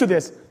want you to picture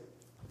this.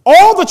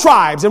 All the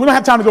tribes, and we don't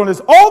have time to go into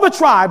this, all the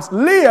tribes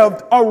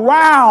lived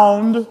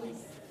around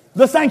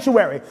the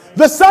sanctuary.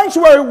 The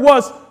sanctuary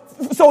was,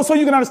 so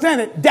you can understand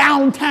it,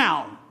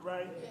 downtown.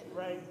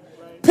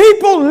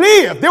 People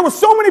lived. There were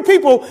so many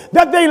people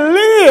that they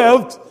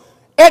lived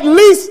at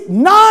least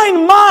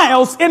 9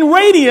 miles in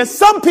radius,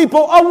 some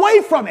people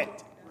away from it.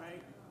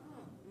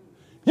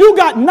 You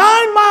got 9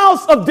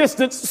 miles of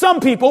distance,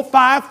 some people,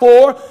 5,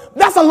 4.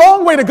 That's a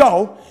long way to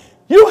go.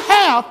 You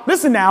have,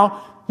 listen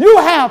now, you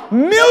have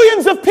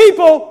millions of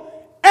people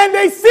and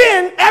they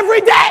sin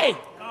every day.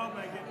 Oh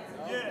my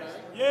goodness.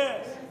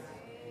 Yes.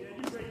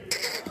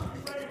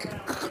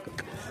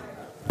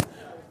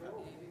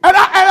 And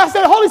I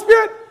said, Holy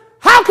Spirit,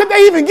 how could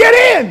they even get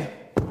in?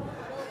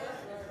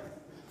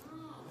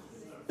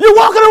 You're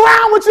walking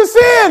around with your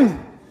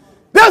sin.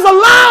 There's a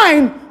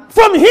line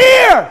from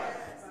here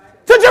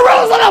to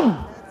Jerusalem.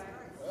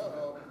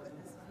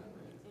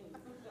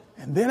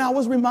 And then I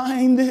was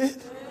reminded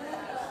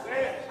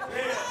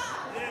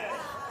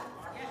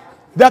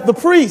that the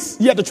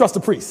priest, you have to trust the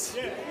priest.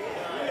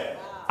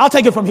 I'll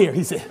take it from here,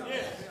 he said.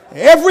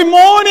 Every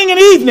morning and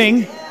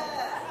evening,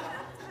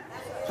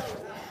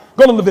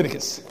 go to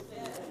Leviticus.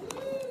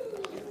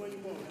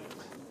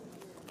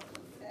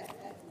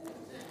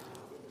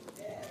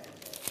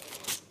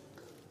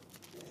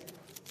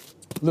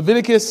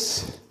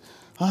 Leviticus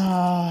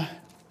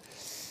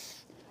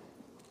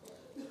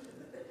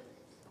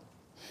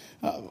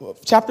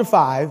chapter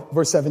 5,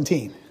 verse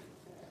 17.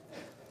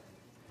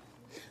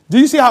 Do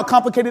you see how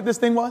complicated this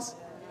thing was?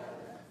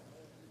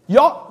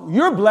 Y'all,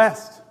 you're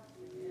blessed.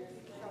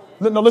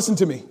 No, listen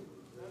to me.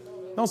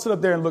 Don't sit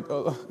up there and look.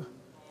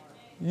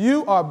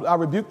 I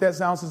rebuke that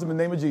sound system in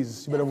the name of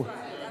Jesus.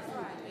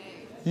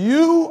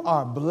 You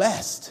are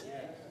blessed.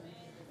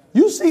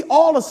 You see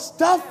all the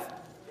stuff,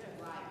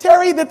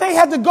 Terry, that they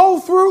had to go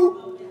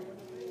through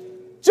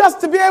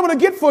just to be able to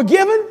get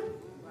forgiven?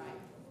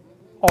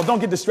 Oh, don't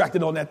get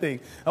distracted on that thing.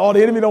 Oh,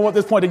 the enemy don't want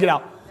this point to get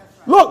out.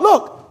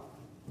 Look.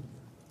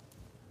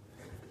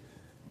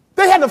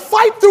 They had to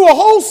fight through a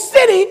whole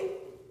city,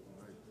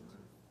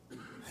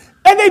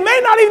 and they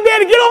may not even be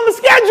able to get on the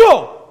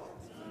schedule.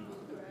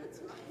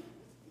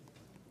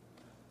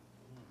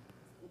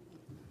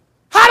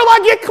 How do I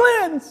get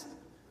cleansed?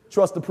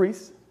 Trust the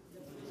priest.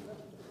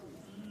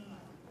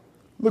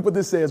 Look what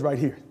this says right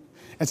here.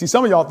 And see,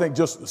 some of y'all think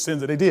just the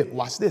sins that they did.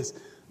 Watch this.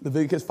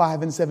 Leviticus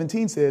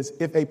 5:17 says,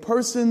 if a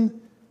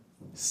person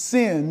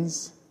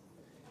sins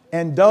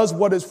and does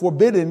what is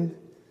forbidden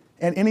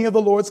in any of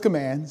the Lord's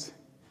commands,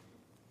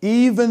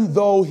 even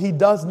though he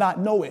does not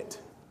know it.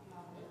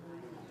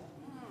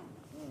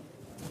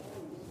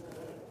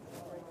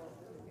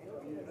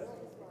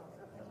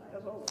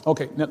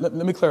 Okay, now let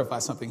me clarify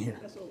something here.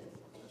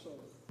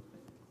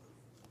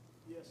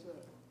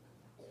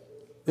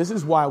 This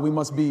is why we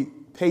must be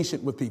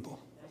patient with people.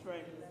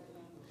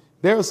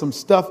 There is some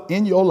stuff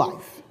in your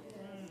life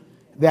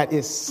that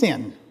is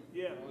sin.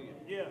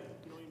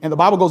 And the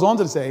Bible goes on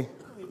to say,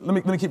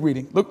 let me keep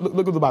reading. Look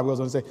what the Bible goes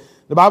on to say.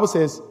 The Bible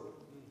says,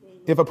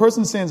 if a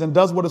person sins and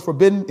does what is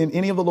forbidden in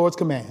any of the Lord's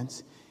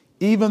commands,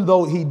 even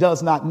though he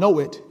does not know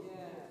it,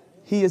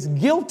 he is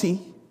guilty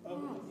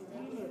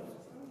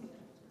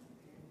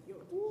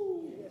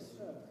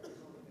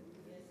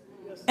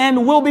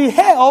and will be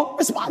held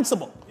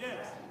responsible.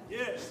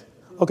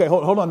 Okay,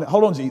 hold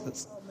on,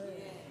 Jesus.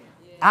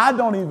 I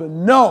don't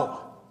even know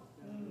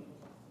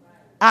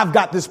I've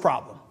got this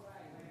problem.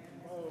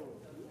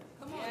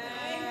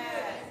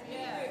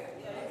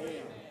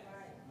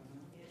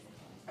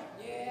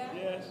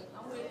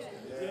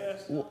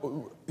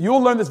 You'll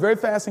learn this very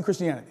fast in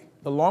Christianity.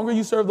 The longer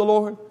you serve the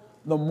Lord,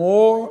 the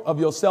more of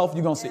yourself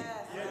you're going to see.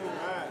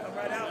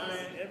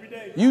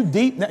 You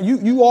deep now,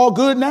 you all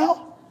good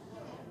now?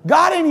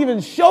 God ain't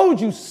even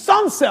showed you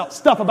some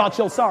stuff about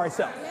your sorry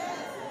self.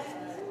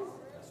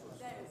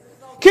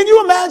 Can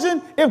you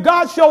imagine if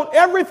God showed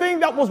everything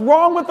that was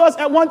wrong with us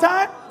at one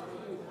time?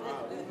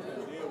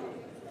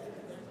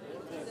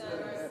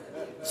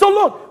 So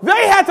look,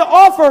 they had to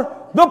offer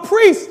the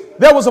priest.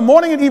 There was a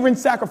morning and evening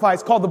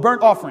sacrifice called the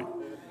burnt offering.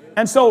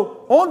 And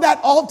so on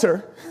that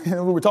altar, we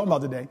were talking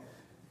about today,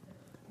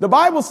 the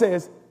Bible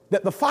says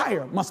that the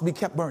fire must be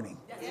kept burning.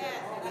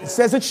 It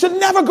says it should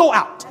never go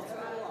out.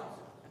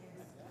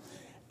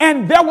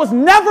 And there was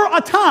never a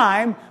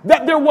time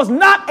that there was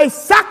not a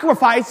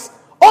sacrifice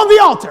on the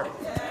altar.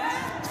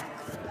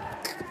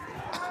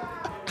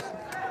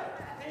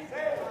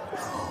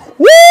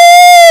 Woo!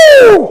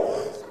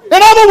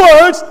 In other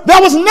words,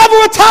 there was never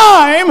a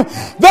time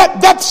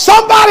that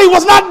somebody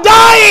was not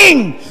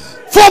dying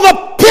for the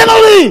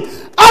penalty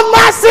of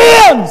my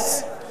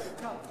sins.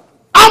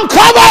 I'm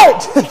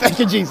covered. Thank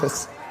you,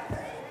 Jesus.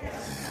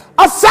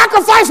 A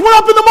sacrifice went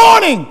up in the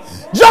morning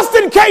just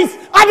in case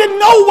I didn't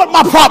know what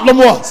my problem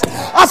was.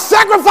 A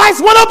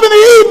sacrifice went up in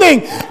the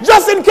evening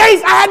just in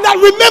case I had not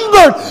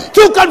remembered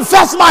to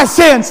confess my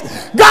sins.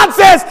 God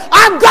says,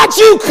 I've got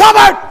you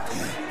covered.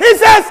 He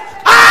says,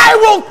 I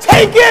will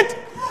take it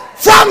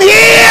from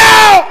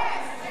here.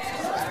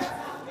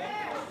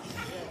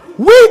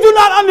 We do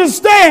not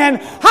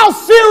understand how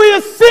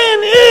serious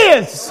sin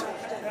is.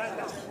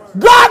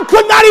 God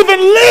could not even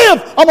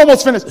live. I'm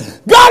almost finished.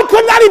 God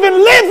could not even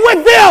live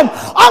with them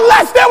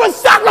unless there were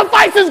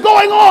sacrifices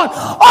going on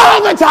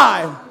all the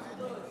time.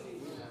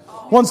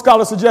 One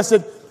scholar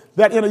suggested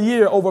that in a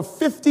year, over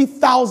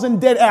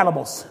 50,000 dead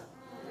animals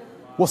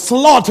were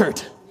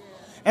slaughtered.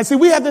 And see,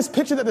 we have this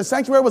picture that the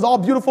sanctuary was all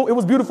beautiful. It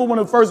was beautiful when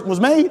it first was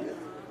made.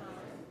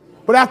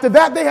 But after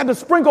that, they had to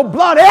sprinkle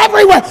blood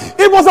everywhere.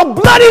 It was a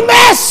bloody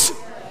mess.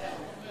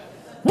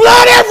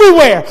 Blood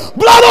everywhere.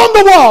 Blood on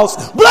the walls.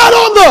 Blood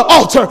on the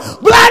altar.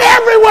 Blood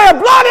everywhere.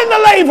 Blood in the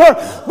laver.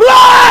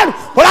 Blood.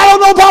 But I don't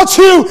know about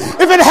you.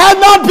 If it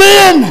had not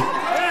been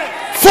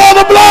for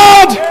the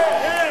blood,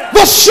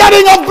 the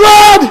shedding of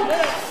blood,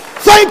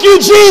 thank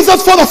you,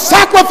 Jesus, for the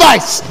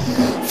sacrifice.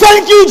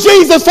 Thank you,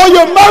 Jesus, for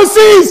your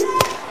mercies.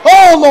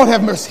 Oh, Lord,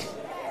 have mercy.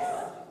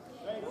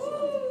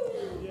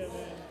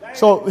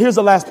 So here's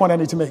the last point I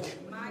need to make.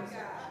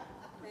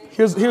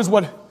 Here's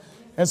what.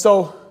 And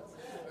so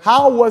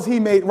how was he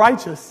made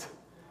righteous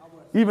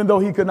even though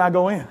he could not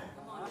go in?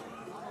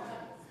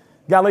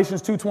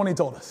 Galatians 2:20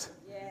 told us.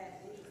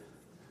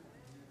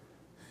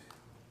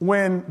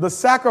 When the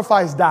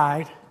sacrifice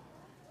died,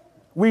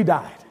 we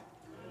died.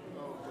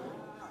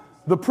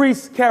 The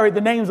priest carried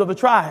the names of the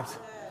tribes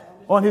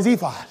on his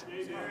ephod.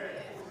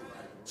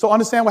 So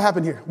understand what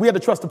happened here. We had to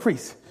trust the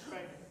priest.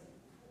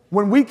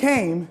 When we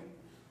came,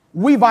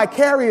 we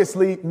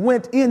vicariously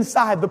went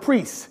inside the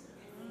priest.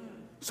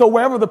 So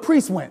wherever the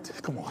priest went,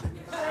 come on.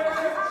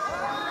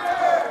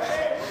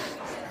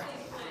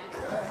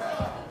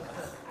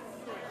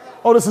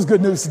 Oh, this is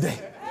good news today.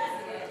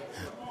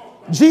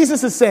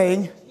 Jesus is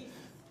saying,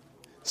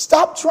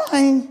 stop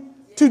trying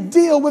to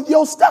deal with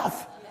your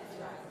stuff.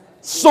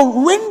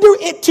 Surrender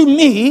it to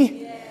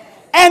me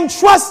and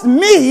trust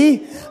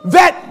me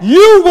that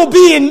you will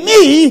be in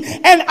me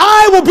and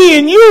I will be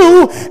in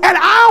you, and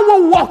I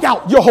will walk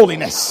out your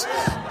holiness.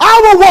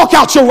 I will walk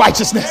out your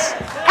righteousness.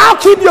 I'll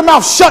keep your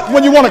mouth shut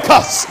when you want to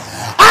cuss.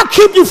 I'll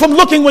keep you from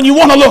looking when you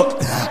want to look.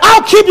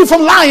 I'll keep you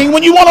from lying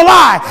when you want to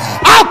lie.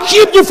 I'll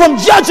keep you from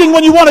judging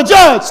when you want to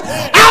judge.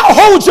 I'll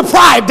hold your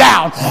pride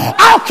down.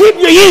 I'll keep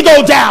your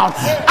ego down.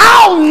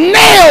 I'll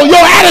nail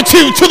your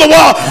attitude to the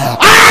wall.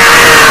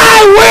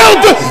 I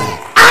will do.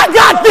 I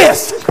got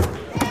this.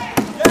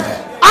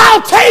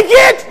 I'll take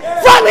it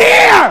from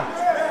here.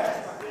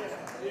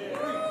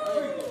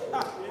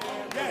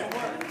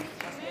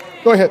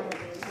 Go ahead.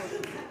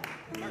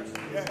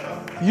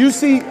 You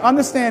see,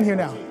 understand here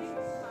now.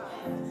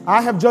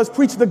 I have just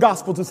preached the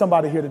gospel to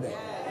somebody here today.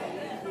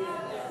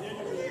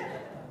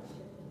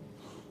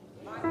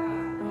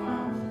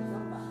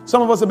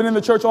 Some of us have been in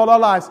the church all our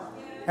lives,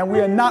 and we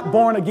are not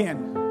born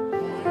again.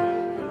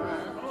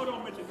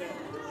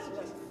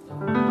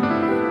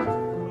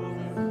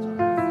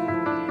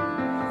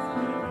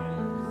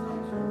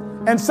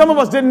 And some of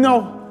us didn't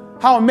know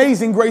how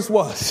amazing grace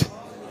was.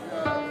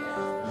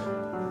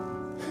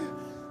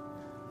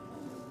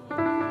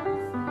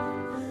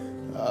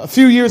 A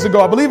few years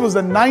ago, I believe it was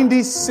the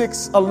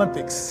 96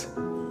 Olympics.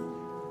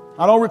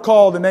 I don't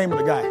recall the name of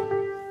the guy,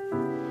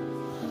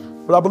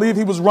 but I believe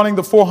he was running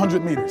the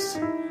 400 meters.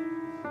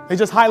 They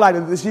just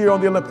highlighted it this year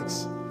on the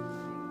Olympics.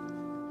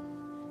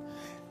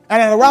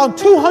 And at around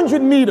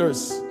 200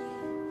 meters,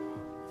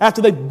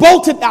 after they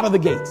bolted out of the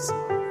gates,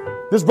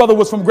 this brother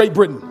was from Great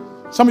Britain.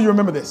 Some of you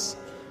remember this.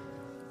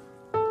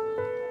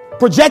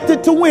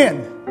 Projected to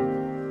win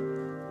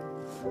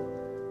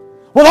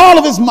with all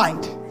of his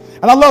might.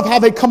 And I love how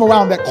they come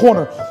around that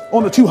corner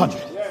on the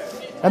 200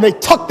 and they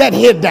tuck that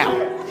head down.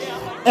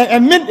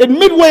 And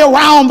midway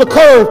around the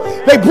curve,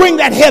 they bring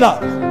that head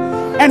up.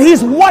 And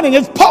he's running.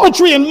 It's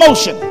poetry in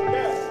motion.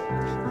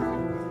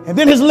 And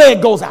then his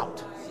leg goes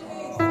out.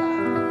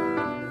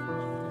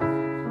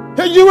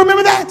 Hey, you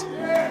remember that?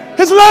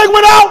 His leg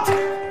went out.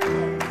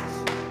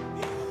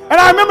 And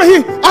I remember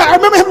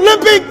him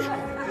limping.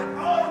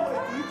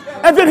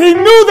 And then he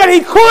knew that he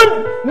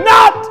could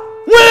not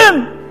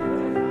win.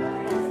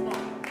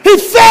 He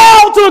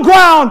fell to the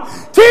ground,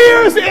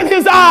 tears in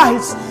his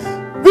eyes.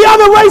 The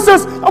other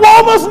racers were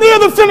almost near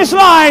the finish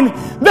line.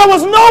 There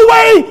was no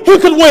way he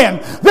could win.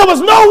 There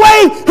was no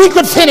way he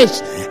could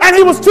finish. And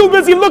he was too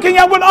busy looking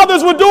at what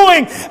others were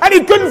doing. And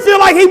he couldn't feel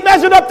like he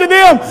measured up to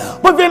them.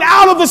 But then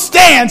out of the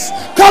stands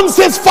comes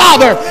his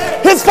father.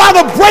 His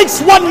father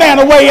breaks one man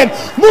away and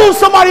moves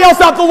somebody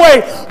else out the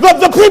way.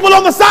 The people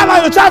on the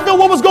sideline were trying to figure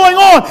what was going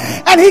on.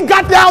 And he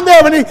got down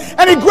there and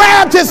he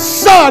grabbed his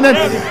son and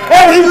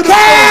he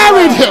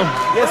carried him.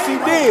 Yes, he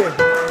did.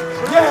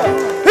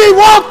 Yeah. He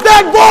walked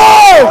that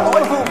boy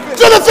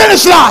to the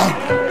finish line.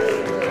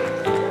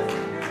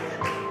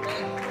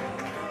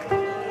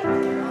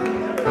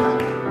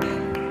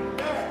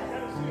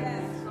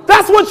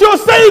 That's what your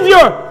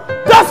Savior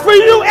does for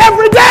you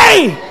every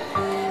day.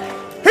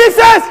 He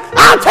says,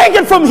 I'll take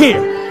it from here.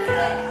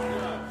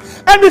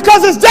 And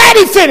because his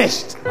daddy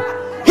finished,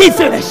 he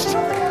finished.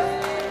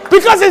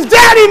 Because his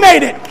daddy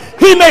made it,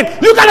 he made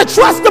it. You got to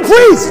trust the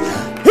priest.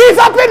 He's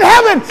up in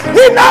heaven.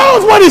 He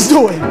knows what he's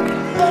doing.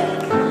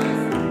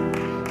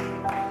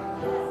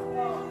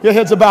 Your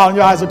heads are bowed and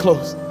your eyes are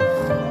closed.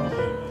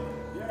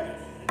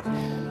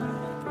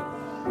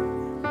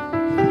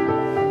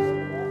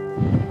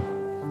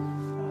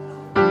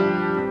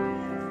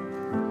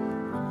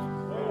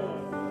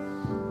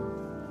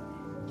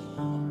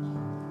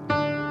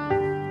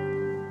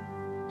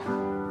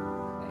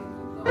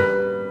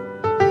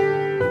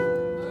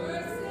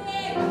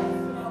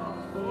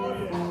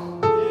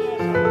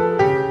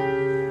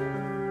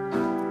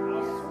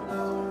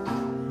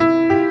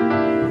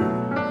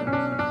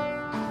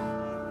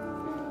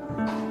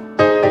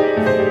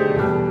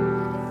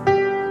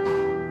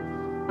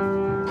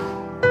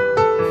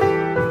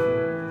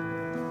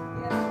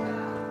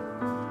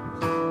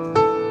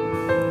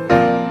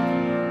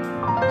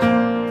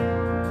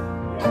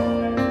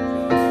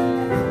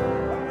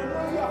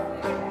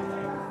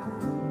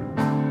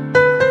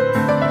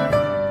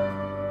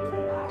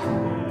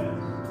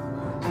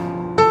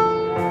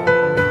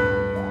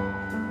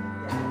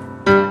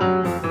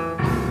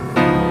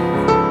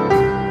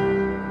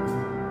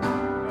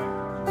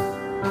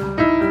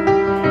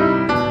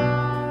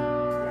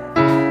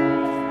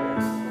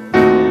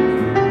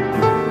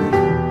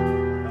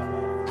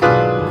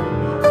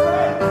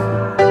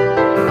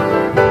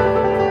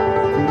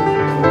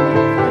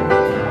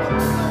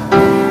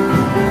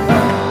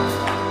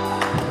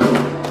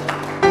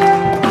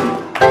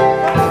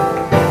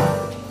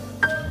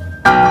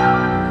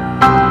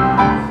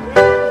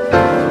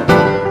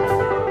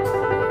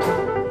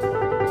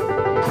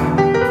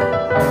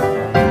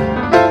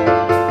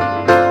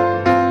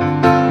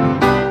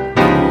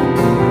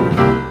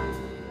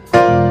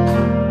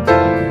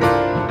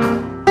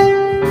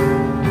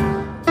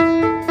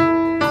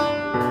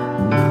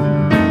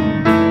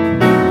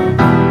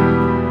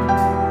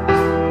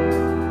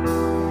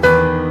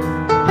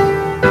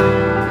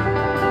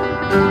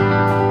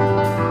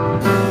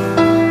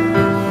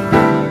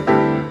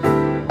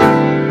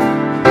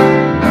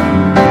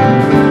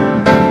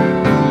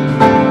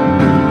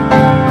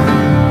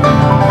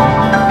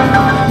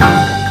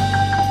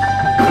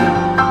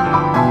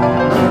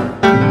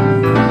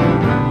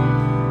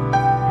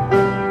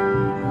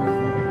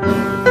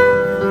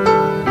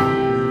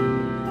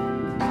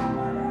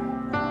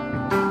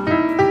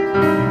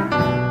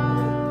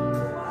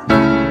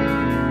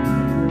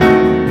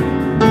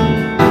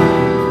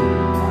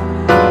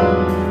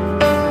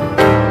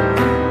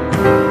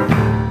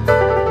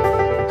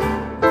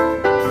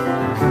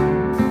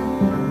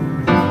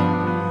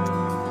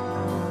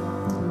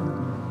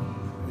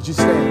 Would you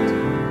stand?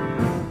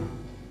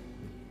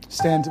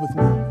 Stand with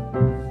me.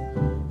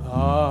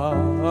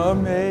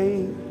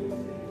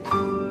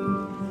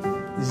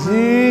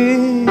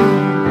 Amazing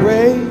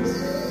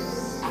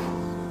grace,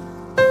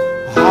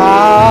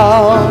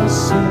 how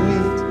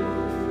sweet,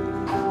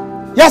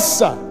 yes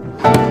sir,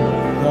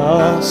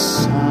 the